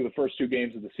through the first 2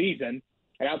 games of the season.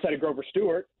 And outside of Grover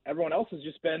Stewart, everyone else has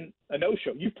just been a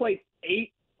no-show. You've played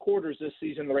 8 quarters this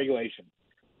season in the regulation.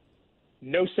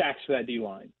 No sacks for that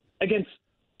D-line against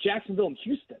Jacksonville and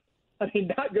Houston. I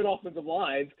mean, not good offensive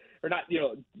lines, or not,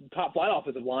 top flight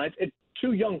offensive lines, and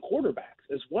 2 young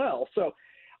quarterbacks as well. So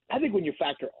I think when you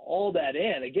factor all that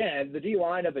in, again, the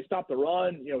D-line, if they stop the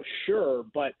run, sure,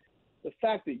 but the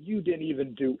fact that you didn't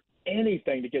even do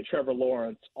anything to get Trevor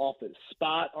Lawrence off his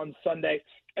spot on Sunday,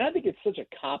 and I think it's such a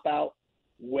cop-out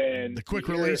when the quick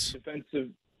release defensive.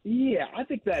 Yeah, I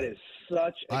think that is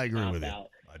such a I agree cop-out. with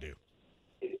you. I do.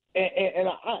 And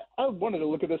I wanted to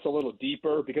look at this a little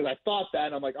deeper, because I thought that,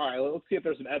 and I'm like, all right, let's see if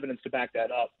there's some evidence to back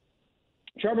that up.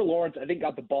 Trevor Lawrence, I think,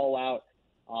 got the ball out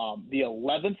the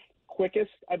 11th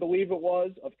quickest, I believe it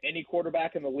was, of any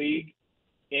quarterback in the league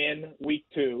in week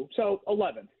 2. So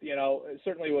 11th, it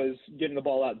certainly was getting the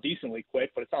ball out decently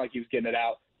quick, but it's not like he was getting it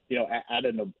out, at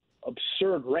an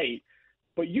absurd rate.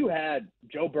 But you had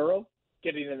Joe Burrow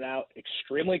getting it out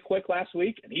extremely quick last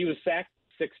week, and he was sacked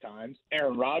 6 times.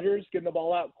 Aaron Rodgers getting the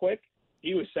ball out quick.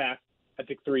 He was sacked, I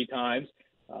think, 3 times.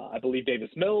 I believe Davis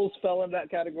Mills fell into that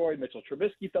category. Mitchell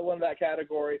Trubisky fell into that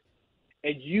category.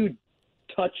 And you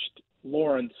touched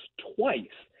Lawrence twice.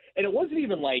 And it wasn't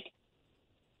even like,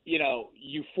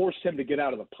 you forced him to get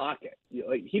out of the pocket.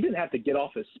 He didn't have to get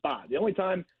off his spot. The only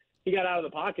time he got out of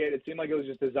the pocket, it seemed like it was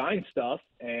just design stuff.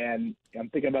 And I'm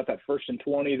thinking about that 1st and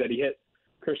 20 that he hit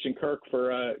Christian Kirk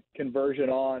for a conversion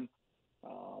on.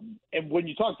 And when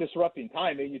you talk disrupting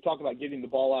timing, you talk about getting the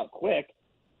ball out quick.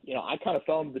 I kind of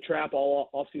fell into the trap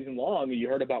all season long. You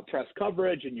heard about press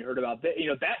coverage, and you heard about that.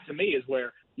 That to me is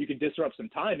where you can disrupt some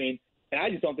timing. And I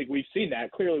just don't think we've seen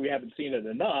that. Clearly, we haven't seen it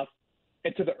enough.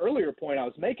 And to the earlier point I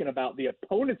was making about the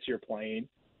opponents you're playing,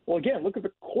 well, again, look at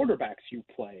the quarterbacks you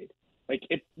played. Like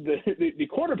the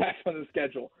quarterbacks on the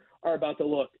schedule are about to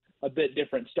look a bit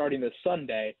different starting this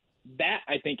Sunday. That,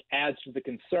 I think, adds to the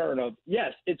concern of,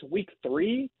 yes, it's week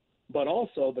 3, but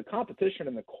also the competition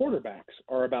and the quarterbacks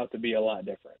are about to be a lot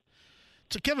different.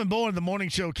 So Kevin Bowen, the morning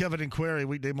show, Kevin and Query,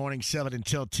 weekday morning 7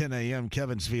 until 10 a.m.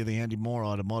 Kevin's via the Andy Moore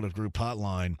Automotive Group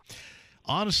hotline.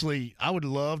 Honestly, I would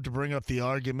love to bring up the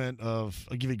argument of,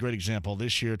 I'll give you a great example.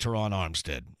 This year, Teron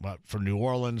Armstead, from New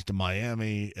Orleans to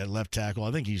Miami at left tackle.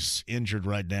 I think he's injured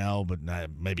right now, but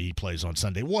maybe he plays on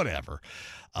Sunday, whatever.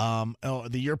 The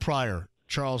year prior,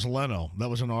 Charles Leno, that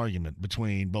was an argument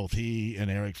between both he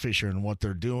and Eric Fisher and what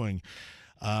they're doing.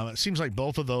 It seems like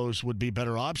both of those would be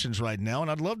better options right now, and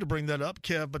I'd love to bring that up,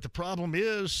 Kev, but the problem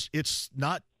is it's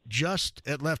not just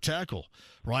at left tackle.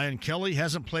 Ryan Kelly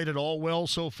hasn't played it all well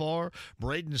so far.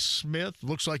 Braden Smith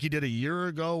looks like he did a year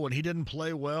ago when he didn't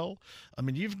play well. I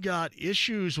mean, you've got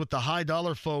issues with the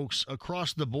high-dollar folks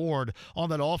across the board on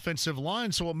that offensive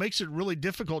line, so it makes it really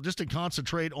difficult just to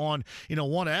concentrate on,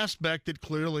 one aspect that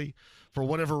clearly, for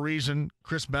whatever reason,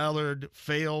 Chris Ballard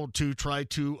failed to try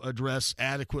to address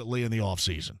adequately in the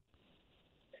offseason.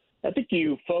 I think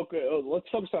let's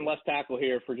focus on left tackle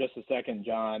here for just a second,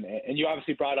 John. And you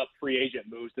obviously brought up free agent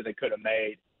moves that they could have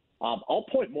made. I'll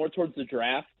point more towards the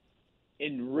draft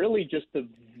and really just the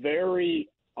very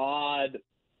odd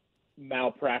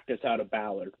malpractice out of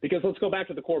Ballard. Because let's go back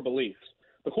to the core beliefs.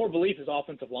 The core belief is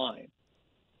offensive line.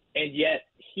 And yet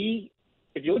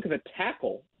if you look at the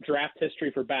tackle draft history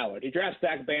for Ballard, he drafts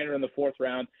Zach Banner in the 4th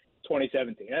round,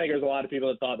 2017. I think there's a lot of people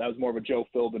that thought that was more of a Joe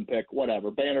Philbin pick, whatever.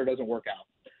 Banner doesn't work out.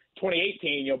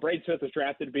 2018, Braden Smith was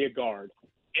drafted to be a guard,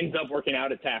 ends up working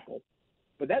out at tackle.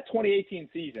 But that 2018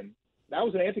 season, that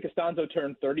was when Anthony Costanzo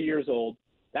turned 30 years old.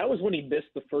 That was when he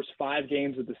missed the first 5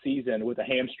 games of the season with a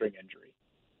hamstring injury.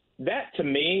 That, to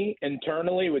me,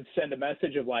 internally would send a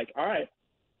message of like, all right,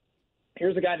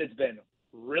 here's a guy that's been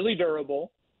really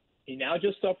durable. He now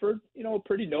just suffered, a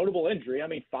pretty notable injury. I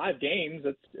mean, 5 games,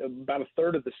 that's about a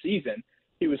third of the season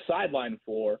he was sidelined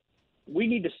for. We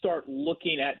need to start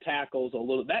looking at tackles a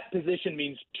little. That position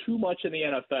means too much in the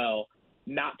NFL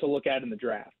not to look at in the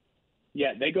draft.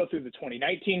 Yet they go through the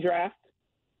 2019 draft,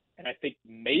 and I think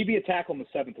maybe a tackle in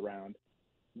the 7th round.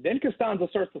 Then Costanzo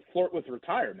starts to flirt with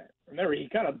retirement. Remember, he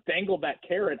kind of dangled that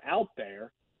carrot out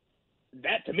there.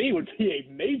 That, to me, would be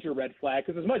a major red flag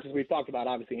because as much as we've talked about,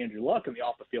 obviously, Andrew Luck and the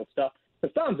off-the-field stuff,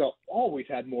 Costanzo always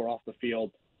had more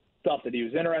off-the-field stuff that he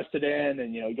was interested in,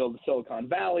 and, go to Silicon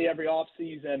Valley every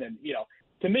offseason. And,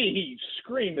 to me, he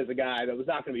screamed as a guy that was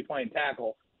not going to be playing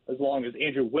tackle as long as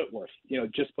Andrew Whitworth,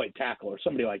 just played tackle or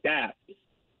somebody like that.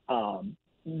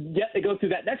 Yet they go through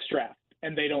that next draft,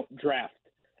 and they don't draft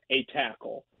a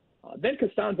tackle. Then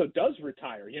Costanzo does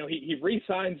retire. He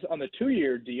re-signs on the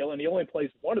 2-year deal, and he only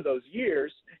plays one of those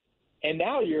years. And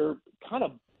now you're kind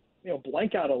of,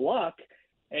 blank out of luck,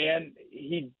 and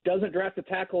he doesn't draft a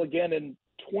tackle again in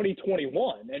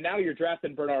 2021. And now you're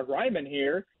drafting Bernard Ryman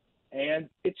here, and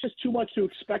it's just too much to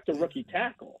expect a rookie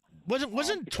tackle.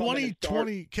 Wasn't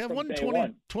 2020, Kev, wasn't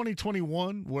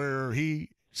 2021 where he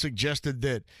suggested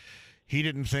that he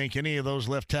didn't think any of those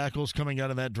left tackles coming out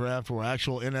of that draft were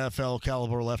actual NFL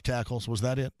caliber left tackles? Was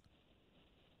that it?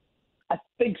 I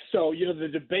think so. The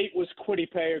debate was Kwity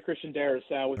Paye or Christian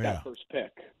Darrisaw with that first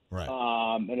pick. Right.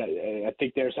 And I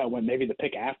think Darrisaw went maybe the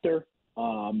pick after.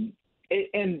 And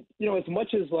as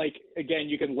much as, again,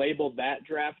 you can label that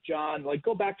draft, John,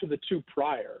 go back to the 2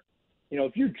 prior.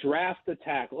 If you draft a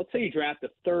tackle, let's say you draft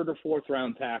a 3rd or 4th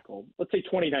round tackle, let's say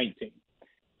 2019,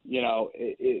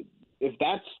 if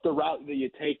that's the route that you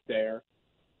take there,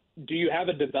 do you have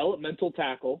a developmental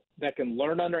tackle that can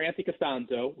learn under Anthony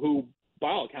Costanzo, who, by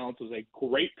all accounts, was a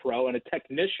great pro and a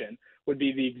technician, would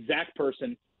be the exact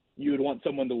person you would want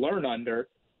someone to learn under,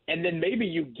 and then maybe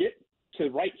you get to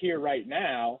right here, right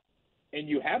now, and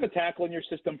you have a tackle in your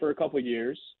system for a couple of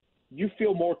years, you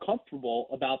feel more comfortable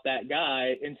about that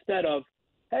guy instead of,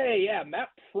 hey, yeah, Matt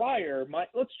Pryor,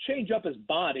 let's change up his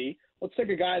body. Let's take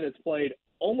a guy that's played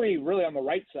only really on the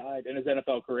right side in his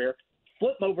NFL career,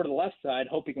 flip him over to the left side,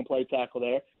 hope he can play tackle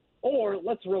there. Or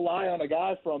let's rely on a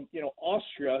guy from,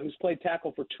 Austria who's played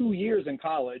tackle for 2 years in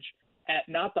college at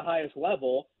not the highest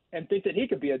level and think that he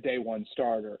could be a day 1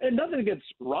 starter. And nothing against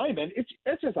Ryman.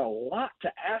 It's just a lot to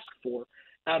ask for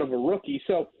out of a rookie.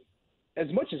 So as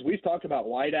much as we've talked about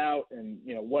wideout and,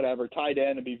 whatever, tight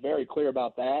end, and be very clear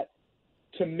about that,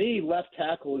 to me, left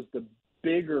tackle is the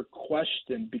bigger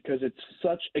question because it's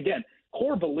such, again,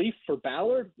 core belief for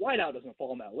Ballard, wideout doesn't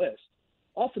fall on that list.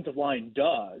 Offensive line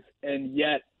does. And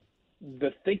yet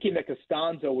the thinking that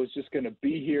Costanzo was just going to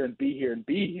be here and be here and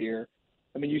be here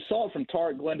I mean, you saw it from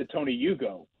Tarek Glenn to Tony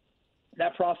Hugo.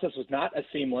 That process was not as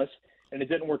seamless, and it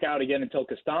didn't work out again until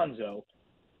Costanzo.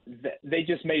 They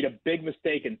just made a big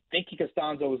mistake in thinking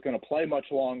Costanzo was going to play much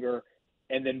longer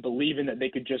and then believing that they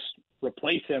could just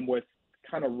replace him with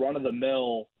kind of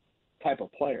run-of-the-mill type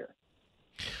of player.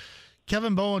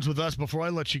 Kevin Bowen's with us. Before I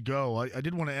let you go, I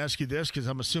did want to ask you this because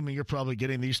I'm assuming you're probably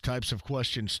getting these types of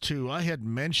questions too. I had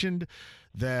mentioned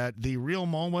that the real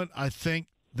moment I think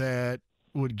that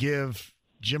would give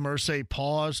Jim Irsay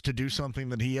pause to do something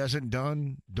that he hasn't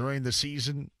done during the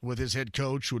season with his head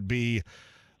coach would be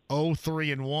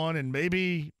 0-3-1, and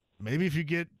maybe if you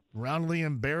get roundly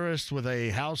embarrassed with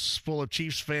a house full of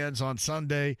Chiefs fans on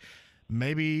Sunday,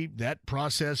 maybe that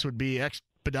process would be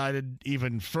expedited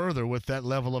even further with that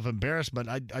level of embarrassment.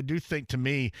 I do think, to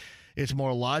me, it's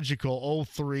more logical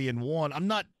 0-3-1. I'm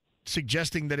not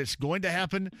suggesting that it's going to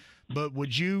happen, but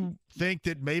would you think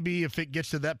that maybe if it gets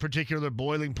to that particular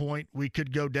boiling point, we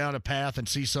could go down a path and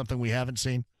see something we haven't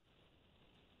seen?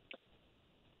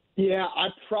 Yeah, I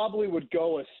probably would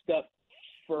go a step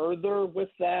further with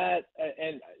that,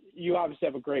 and you obviously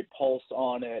have a great pulse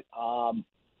on it. I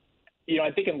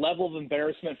think in level of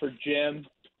embarrassment for Jim,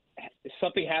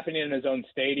 something happening in his own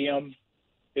stadium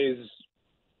is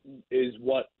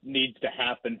what needs to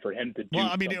happen for him to do. Well,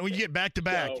 I mean, something. we get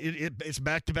back-to-back. So, It's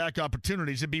back-to-back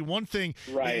opportunities. It'd be one thing.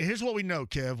 Right. Here's what we know,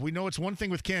 Kev. We know it's one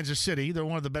thing with Kansas City. They're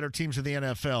one of the better teams in the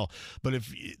NFL. But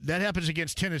if that happens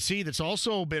against Tennessee, that's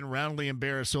also been roundly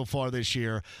embarrassed so far this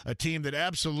year, a team that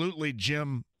absolutely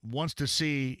Jim wants to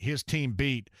see his team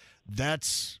beat,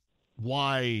 that's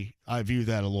why I view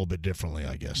that a little bit differently,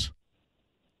 I guess.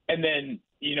 And then,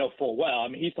 full well, I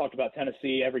mean, he's talked about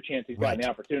Tennessee every chance he's gotten the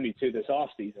opportunity to this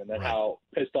offseason, and how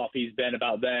pissed off he's been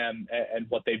about them and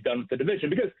what they've done with the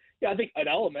division. Because, I think an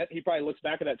element, he probably looks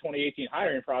back at that 2018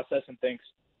 hiring process and thinks,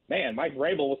 man, Mike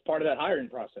Vrabel was part of that hiring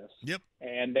process. Yep.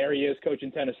 And there he is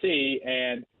coaching Tennessee,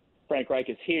 and Frank Reich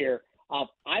is here.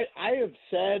 I have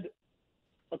said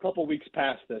a couple weeks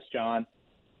past this, John,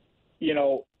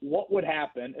 what would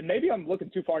happen, and maybe I'm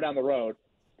looking too far down the road,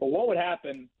 but what would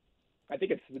happen, I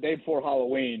think it's the day before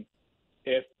Halloween,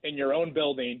 if in your own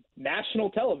building, national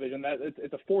television,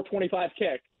 it's a 425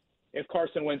 kick, if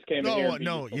Carson Wentz came in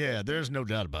here. There's no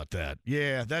doubt about that.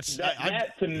 Yeah, that's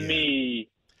that to me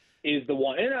is the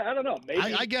one. And I don't know. Maybe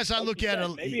I guess I look at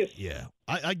it.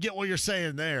 I get what you're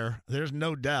saying there. There's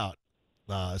no doubt,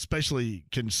 especially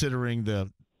considering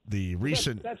the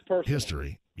recent that's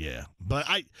history. Yeah, but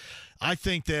I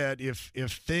think that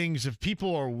if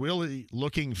people are really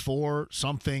looking for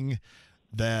something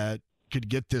that could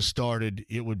get this started,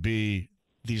 it would be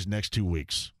these next 2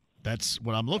 weeks. That's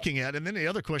what I'm looking at. And then the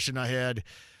other question I had,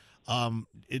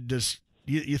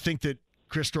 you think that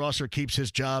Chris Strasser keeps his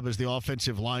job as the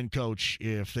offensive line coach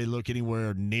if they look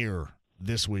anywhere near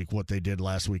this week what they did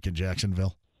last week in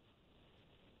Jacksonville?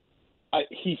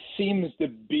 He seems to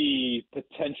be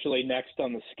potentially next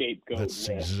on the scapegoat That's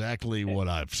list. exactly what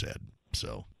I've said.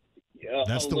 So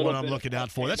that's the one I'm looking out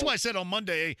for. That's why I said on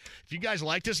Monday, hey, if you guys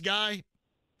like this guy,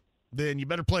 then you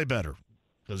better play better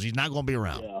because he's not going to be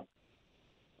around. Yeah.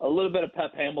 A little bit of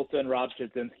Pep Hamilton, Rob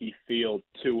Chudzinski feel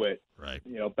to it. Right.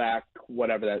 Back,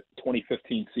 whatever, that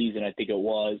 2015 season, I think it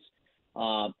was.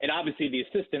 And obviously the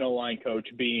assistant O-line coach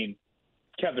being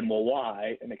Kevin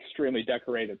Mawai, an extremely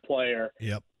decorated player.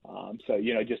 Yep. So,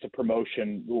 just a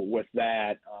promotion with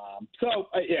that.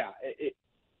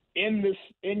 In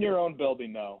your own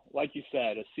building, though, like you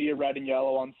said, a sea of red and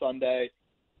yellow on Sunday,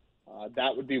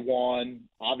 that would be one.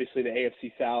 Obviously, the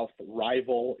AFC South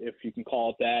rival, if you can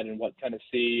call it that, and what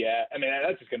Tennessee.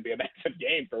 That's just going to be a massive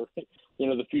game for,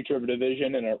 the future of a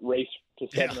division and a race to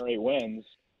 7 or 8 wins.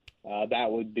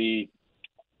 That would be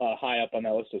high up on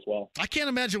that list as well. I can't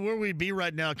imagine where we'd be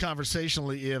right now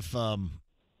conversationally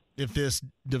if this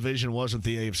division wasn't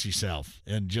the AFC South.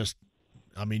 And just,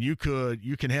 you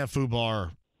can have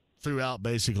FUBAR throughout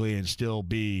basically and still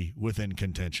be within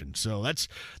contention. So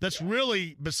that's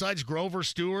really, besides Grover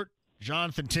Stewart,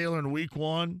 Jonathan Taylor in week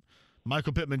 1,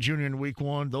 Michael Pittman Jr. in week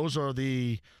 1, those are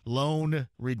the lone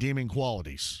redeeming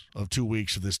qualities of 2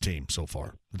 weeks of this team so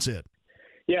far. That's it.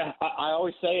 Yeah, I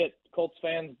always say it, Colts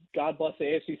fans, God bless the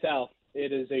AFC South.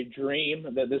 It is a dream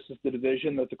that this is the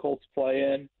division that the Colts play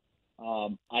in.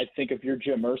 I think if you're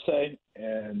Jim Irsay,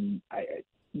 and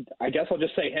I guess I'll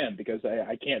just say him because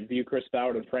I can't view Chris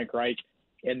Ballard and Frank Reich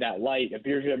in that light. If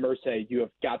you're Jim Irsay, you have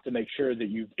got to make sure that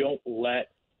you don't let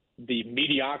the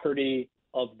mediocrity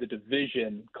of the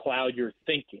division cloud your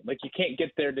thinking. Like, you can't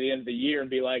get there to the end of the year and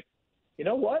be like, you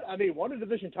know what? I mean, won a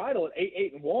division title at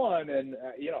 8-1, and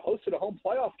hosted a home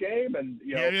playoff game, and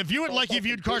if you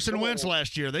viewed Carson Wentz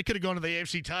last year, they could have gone to the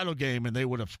AFC title game and they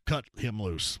would have cut him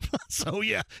loose. So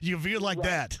yeah, you viewed like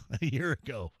that a year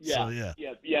ago. Yeah, so,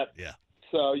 yeah.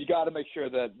 So you got to make sure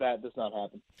that does not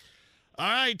happen. All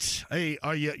right, hey,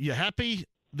 are you happy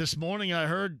this morning? I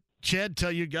heard Ched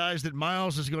tell you guys that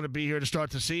Miles is going to be here to start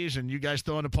the season. You guys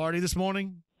throwing a party this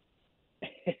morning?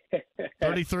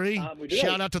 33?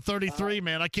 Shout out to 33,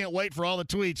 man. I can't wait for all the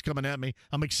tweets coming at me.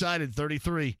 I'm excited,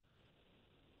 33.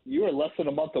 You are less than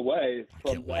a month away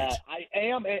from that.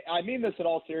 Wait. I mean this in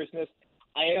all seriousness.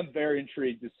 I am very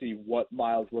intrigued to see what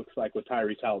Miles looks like with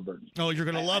Tyrese Halliburton. Oh, you're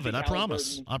going to love it. I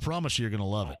promise. I promise you're going to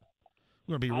love it.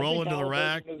 We're going to be rolling to the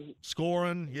rack,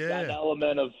 scoring. Yeah. That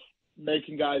element of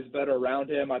making guys better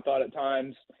around him. I thought at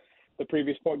times the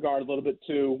previous point guard a little bit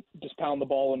too just pound the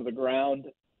ball into the ground.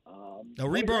 A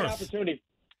rebirth. Great opportunity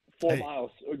for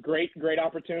Miles. A great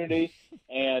opportunity.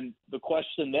 And the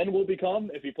question then will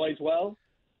become, if he plays well,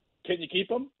 can you keep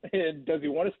him? And does he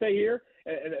want to stay here?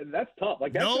 And that's tough.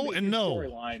 Like that's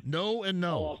storyline. No and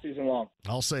no. All season long.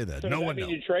 I'll say that. So no does that and mean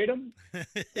no. You trade him?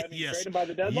 Yes. Trade him by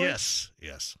the deadline? Yes.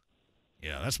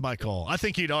 Yeah, that's my call. I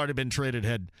think he'd already been traded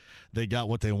had they got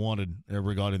what they wanted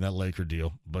regarding that Laker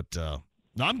deal. But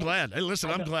no, I'm glad. Hey, listen,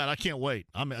 I'm glad. I can't wait.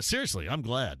 Seriously, I'm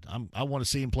glad. I want to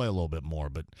see him play a little bit more.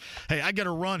 But, hey, I got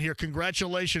to run here.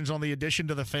 Congratulations on the addition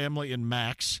to the family in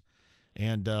Max.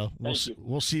 And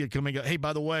we'll see you coming up. Hey,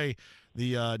 by the way,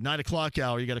 the 9 o'clock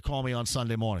hour, you got to call me on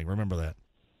Sunday morning. Remember that.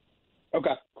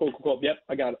 Okay, cool. Yep,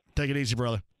 I got it. Take it easy,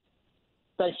 brother.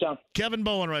 Thanks, John. Kevin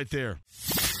Bowen right there.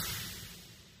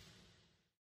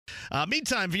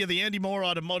 Meantime, via the Andy Moore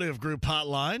Automotive Group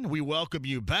hotline, we welcome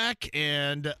you back.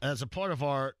 And as a part of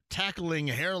our Tackling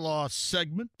Hair Loss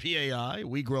segment, PAI,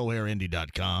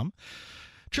 WeGrowHairIndy.com,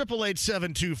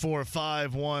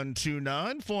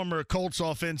 888-724-5129. Former Colts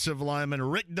offensive lineman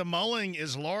Rick DeMulling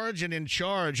is large and in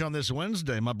charge on this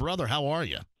Wednesday. My brother, how are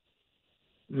you?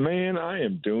 Man, I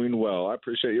am doing well. I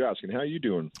appreciate you asking. How are you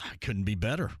doing? I couldn't be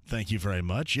better. Thank you very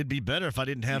much. It'd be better if I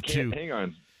didn't have to hang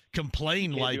on.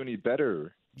 Complain you can't like do any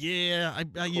better. Yeah, I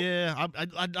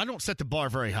don't set the bar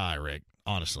very high, Rick,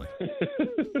 honestly.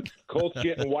 Colts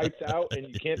getting wiped out and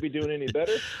you can't be doing any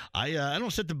better? I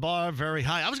don't set the bar very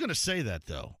high. I was going to say that,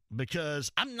 though,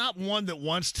 because I'm not one that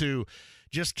wants to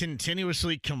just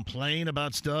continuously complain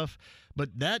about stuff.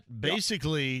 But that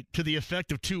basically, to the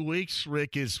effect of 2 weeks,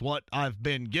 Rick, is what I've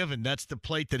been given. That's the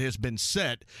plate that has been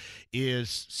set,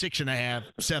 is 6.5,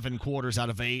 7 quarters out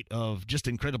of 8 of just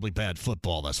incredibly bad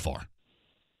football thus far.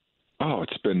 Oh,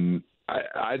 it's been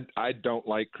I don't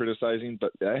like criticizing,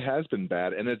 but it has been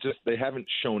bad, and they haven't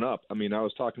shown up. I mean, I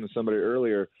was talking to somebody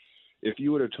earlier. If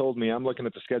you would have told me, I'm looking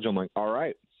at the schedule, I'm like, all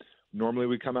right, normally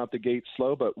we come out the gate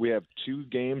slow, but we have 2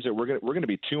 games that we're going to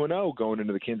be 2-0 going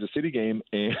into the Kansas City game,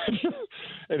 and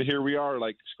and here we are,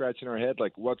 like scratching our head,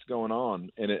 like what's going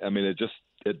on? And it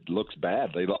looks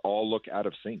bad. They all look out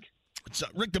of sync. It's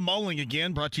Rick DeMulling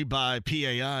again, brought to you by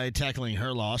PAI, Tackling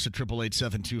Hair Loss at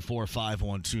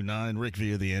 888-724-5129. Rick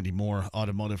via the Andy Moore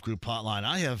Automotive Group hotline.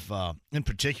 I have, in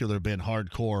particular, been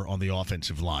hardcore on the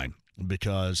offensive line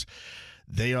because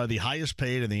they are the highest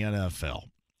paid in the NFL.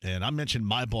 And I mentioned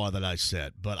my bar that I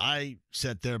set, but I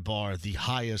set their bar the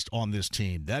highest on this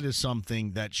team. That is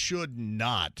something that should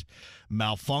not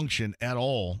malfunction at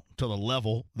all to the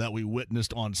level that we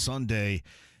witnessed on Sunday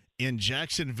in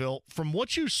Jacksonville. From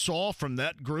what you saw from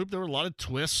that group, there were a lot of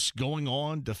twists going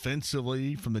on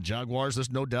defensively from the Jaguars. There's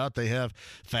no doubt they have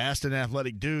fast and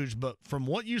athletic dudes, but from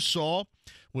what you saw,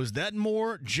 was that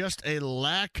more just a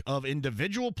lack of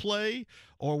individual play,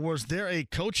 or was there a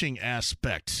coaching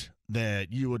aspect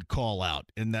that you would call out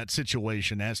in that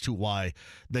situation as to why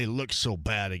they looked so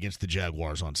bad against the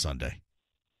Jaguars on Sunday?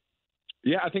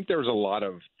 Yeah, I think there was a lot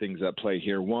of things at play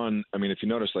here. One, I mean, if you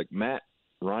notice, like Matt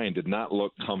Ryan did not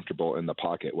look comfortable in the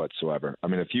pocket whatsoever. I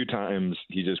mean, a few times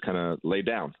he just kind of laid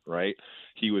down, right?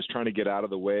 He was trying to get out of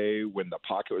the way when the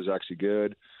pocket was actually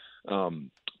good.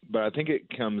 But I think it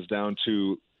comes down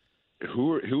to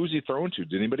who was he throwing to?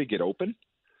 Did anybody get open?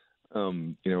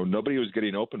 Nobody was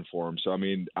getting open for him. So, I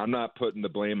mean, I'm not putting the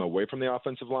blame away from the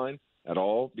offensive line at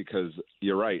all because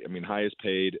you're right. I mean, highest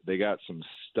paid, they got some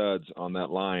studs on that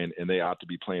line, and they ought to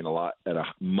be playing a lot at a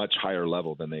much higher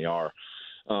level than they are.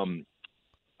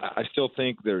 I still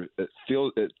think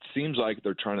it seems like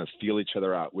they're trying to feel each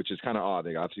other out, which is kind of odd.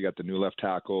 They obviously got the new left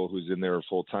tackle who's in there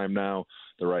full time now.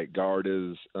 The right guard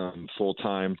is full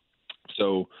time.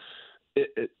 So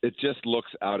it just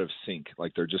looks out of sync,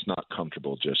 like they're just not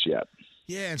comfortable just yet.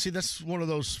 Yeah, and see, that's one of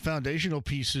those foundational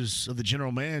pieces of the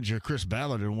general manager, Chris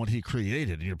Ballard, and what he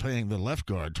created. And you're paying the left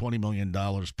guard $20 million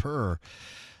per.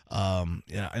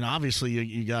 And obviously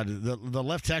you got the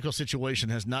left tackle situation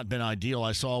has not been ideal.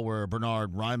 I saw where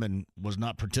Bernard Ryman was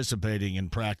not participating in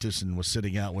practice and was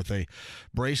sitting out with a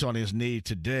brace on his knee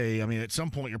today. I mean, at some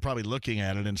point you're probably looking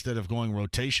at it instead of going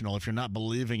rotational. If you're not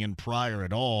believing in Pryor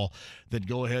at all, then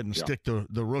go ahead and stick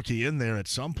the rookie in there at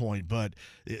some point. But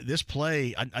this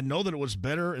play, I know that it was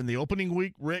better in the opening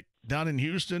week, Rick, down in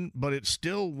Houston, but it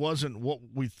still wasn't what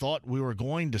we thought we were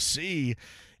going to see.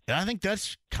 And I think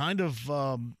that's kind of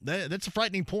that's a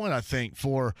frightening point, I think,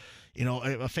 for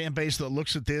a fan base that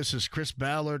looks at this as Chris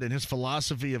Ballard and his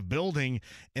philosophy of building.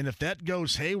 And if that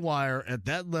goes haywire at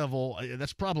that level,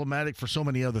 that's problematic for so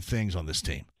many other things on this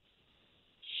team.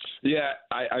 Yeah,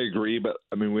 I agree. But,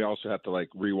 I mean, we also have to,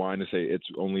 rewind and say it's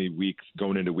only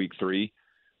going into week 3.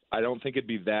 I don't think it'd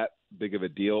be that big of a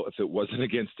deal if it wasn't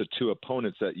against the two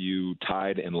opponents that you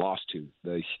tied and lost to,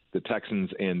 the Texans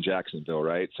and Jacksonville,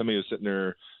 right? Somebody was sitting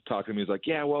there talking to me, he's like,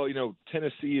 yeah, well,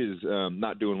 Tennessee is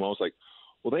not doing well. It's like,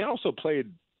 well, they also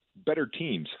played better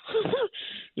teams.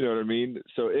 You know what I mean?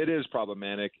 So it is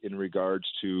problematic in regards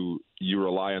to you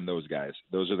rely on those guys.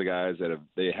 Those are the guys that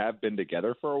they have been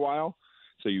together for a while,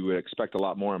 so you would expect a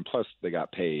lot more, and plus they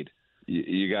got paid.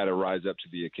 You got to rise up to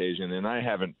the occasion, and I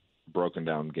haven't broken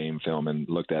down game film and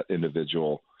looked at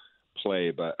individual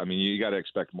play, but I mean, you got to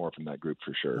expect more from that group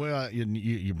for sure. Well,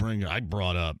 I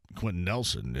brought up Quentin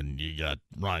Nelson, and you got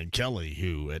Ryan Kelly,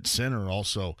 who at center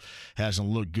also hasn't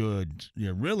looked good,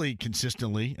 really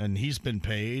consistently, and he's been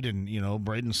paid, and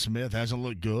Braden Smith hasn't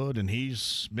looked good, and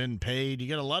he's been paid. You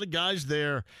got a lot of guys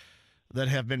there that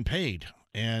have been paid.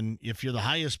 And if you're the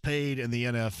highest paid in the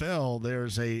NFL,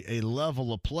 there's a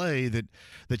level of play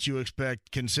that you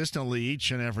expect consistently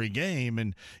each and every game.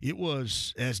 And it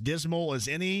was as dismal as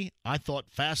any, I thought,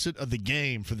 facet of the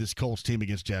game for this Colts team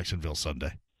against Jacksonville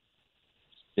Sunday.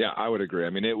 Yeah, I would agree. I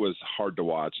mean, it was hard to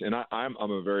watch. And I'm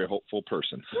a very hopeful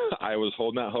person. I was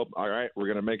holding out hope. All right, we're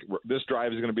going to make – this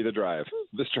drive is going to be the drive.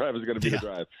 This drive is going to be the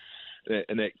drive.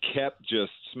 And it kept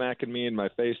just smacking me in my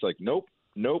face like, nope.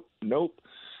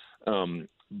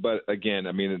 But again,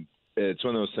 I mean, it's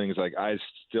one of those things like I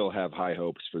still have high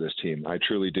hopes for this team. I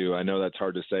truly do. I know that's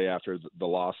hard to say after the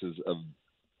losses of,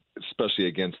 especially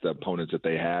against the opponents that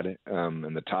they had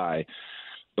in the tie.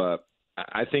 But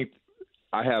I think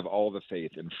I have all the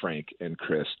faith in Frank and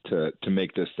Chris to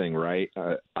make this thing right.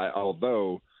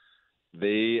 Although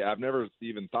I've never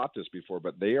even thought this before,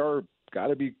 but they are got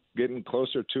to be getting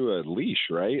closer to a leash,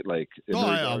 right? I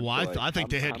think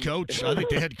the head coach. I think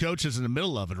the head coach is in the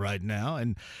middle of it right now,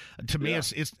 and to me,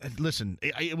 it's listen.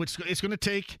 It's going to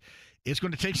take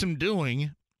some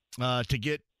doing to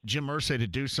get Jim Irsay to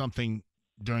do something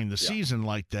during the season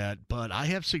like that. But I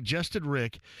have suggested,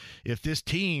 Rick, if this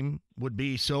team would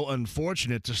be so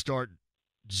unfortunate to start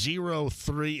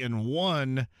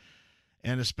 0-3-1.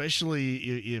 And especially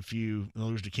if you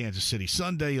lose to Kansas City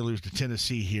Sunday, you lose to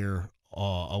Tennessee here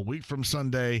a week from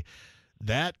Sunday,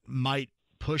 that might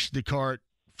push the cart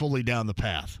fully down the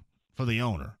path for the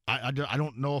owner. I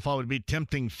don't know if I would be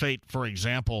tempting fate, for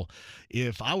example.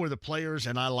 If I were the players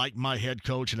and I liked my head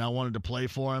coach and I wanted to play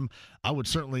for him, I would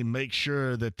certainly make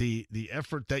sure that the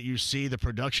effort that you see, the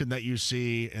production that you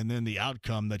see, and then the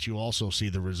outcome that you also see,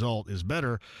 the result, is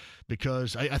better.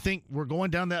 Because I think we're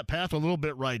going down that path a little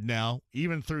bit right now,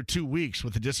 even through 2 weeks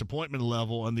with the disappointment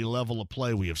level and the level of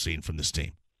play we have seen from this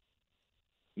team.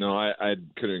 No, I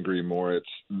couldn't agree more.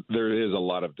 There is a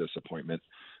lot of disappointment.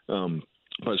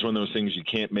 But it's one of those things you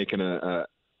can't make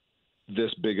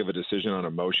this big of a decision on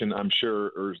emotion. I'm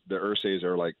sure the Irsays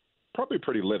are probably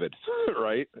pretty livid,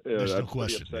 right? There's no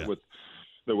question. Upset with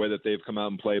the way that they've come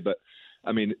out and played. But,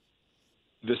 I mean,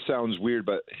 this sounds weird,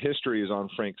 but history is on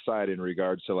Frank's side in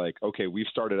regards to okay, we've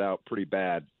started out pretty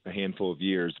bad a handful of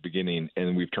years beginning,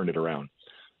 and we've turned it around.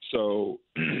 So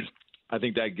I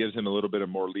think that gives him a little bit of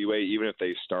more leeway, even if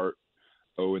they start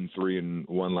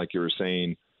 0-3-1, like you were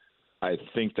saying. I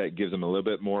think that gives them a little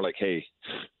bit more hey,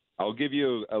 I'll give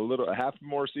you a half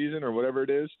more season or whatever it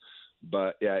is.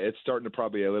 But, yeah, it's starting to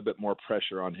probably a little bit more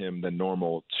pressure on him than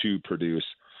normal to produce.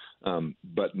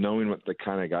 But knowing what the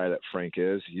kind of guy that Frank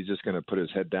is, he's just going to put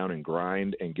his head down and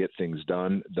grind and get things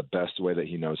done the best way that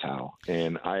he knows how.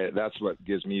 And that's what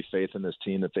gives me faith in this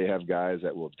team, that they have guys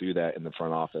that will do that in the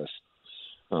front office.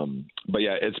 But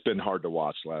yeah, it's been hard to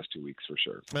watch the last 2 weeks for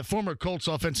sure. Former Colts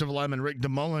offensive lineman Rick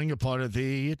DeMulling, a part of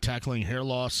the Tackling Hair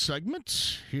Loss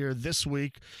segment here this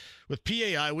week with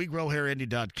PAI.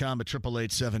 WeGrowHairIndy.com at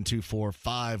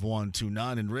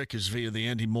 888-724-5129. And Rick is via the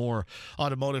Andy Moore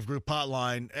Automotive Group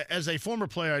hotline. As a former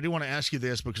player, I do want to ask you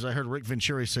this because I heard Rick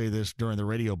Venturi say this during the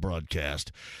radio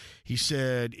broadcast. He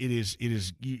said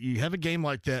you have a game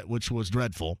like that, which was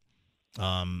dreadful.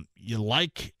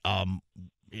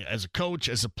 As a coach,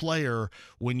 as a player,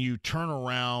 when you turn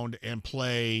around and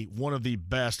play one of the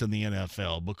best in the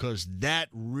NFL, because that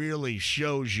really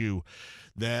shows you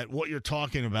that what you're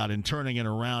talking about and turning it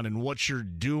around and what you're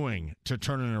doing to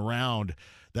turn it around,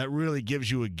 that really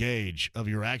gives you a gauge of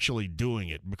you're actually doing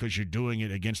it because you're doing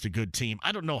it against a good team.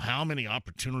 I don't know how many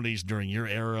opportunities during your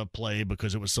era of play,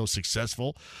 because it was so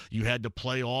successful, you had to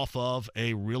play off of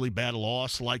a really bad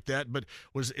loss like that. But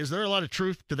is there a lot of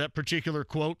truth to that particular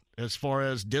quote as far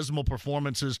as dismal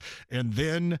performances and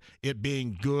then it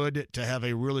being good to have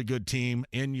a really good team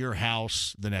in your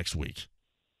house the next week?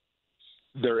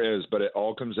 There is, but it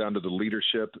all comes down to the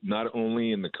leadership, not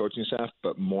only in the coaching staff,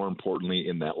 but more importantly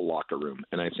in that locker room.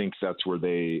 And I think that's where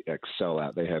they excel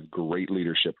at. They have great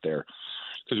leadership there.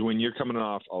 Because when you're coming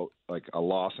off a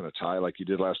loss and a tie like you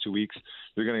did last 2 weeks,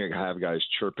 you're going to have guys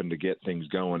chirping to get things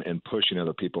going and pushing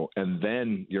other people. And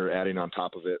then you're adding on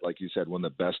top of it, like you said, one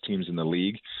of the best teams in the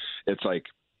league. It's like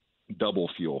double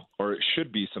fuel, or it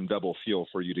should be some double fuel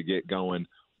for you to get going.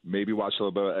 Maybe watch a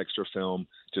little bit of extra film,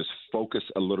 just focus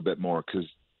a little bit more. Because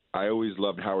I always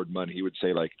loved Howard Mudd. He would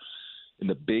say, like, in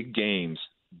the big games,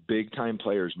 big-time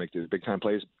players make these big-time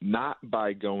plays, not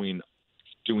by doing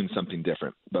something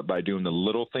different, but by doing the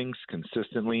little things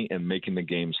consistently and making the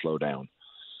game slow down.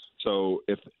 So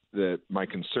my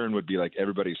concern would be, like,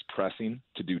 everybody's pressing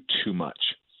to do too much.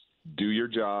 Do your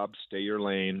job, stay your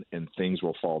lane, and things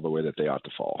will fall the way that they ought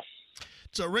to fall.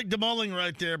 So Rick DeMulling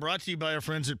right there, brought to you by our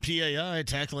friends at PAI,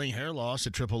 Tackling Hair Loss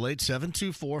at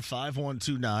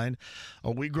 888-724-5129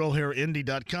 or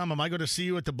WeGrowHairIndy.com. Am I going to see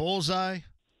you at the Bullseye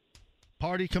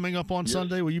party coming up on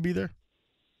Sunday? Will you be there?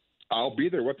 I'll be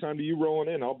there. What time are you rolling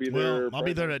in? I'll be there. I'll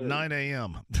be there at 9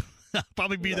 a.m. I'll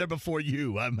probably be there before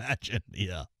you, I imagine.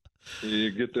 Yeah. You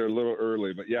get there a little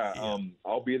early, but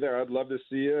I'll be there. I'd love to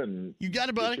see you. And you got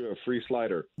it, buddy. Get you a free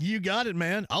slider. You got it,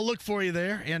 man. I'll look for you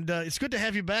there, and it's good to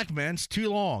have you back, man. It's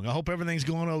too long. I hope everything's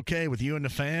going okay with you and the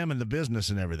fam and the business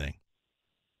and everything.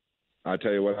 I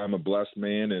tell you what, I'm a blessed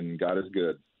man, and God is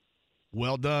good.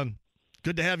 Well done.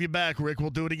 Good to have you back, Rick.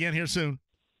 We'll do it again here soon.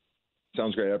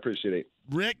 Sounds great. I appreciate it.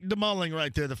 Rick DeMulling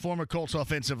right there, the former Colts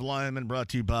offensive lineman, brought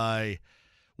to you by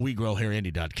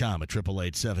WeGrowHairIndy.com at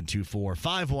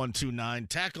 888-724-5129.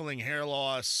 Tackling hair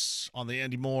loss on the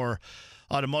Andy Moore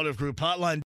Automotive Group hotline.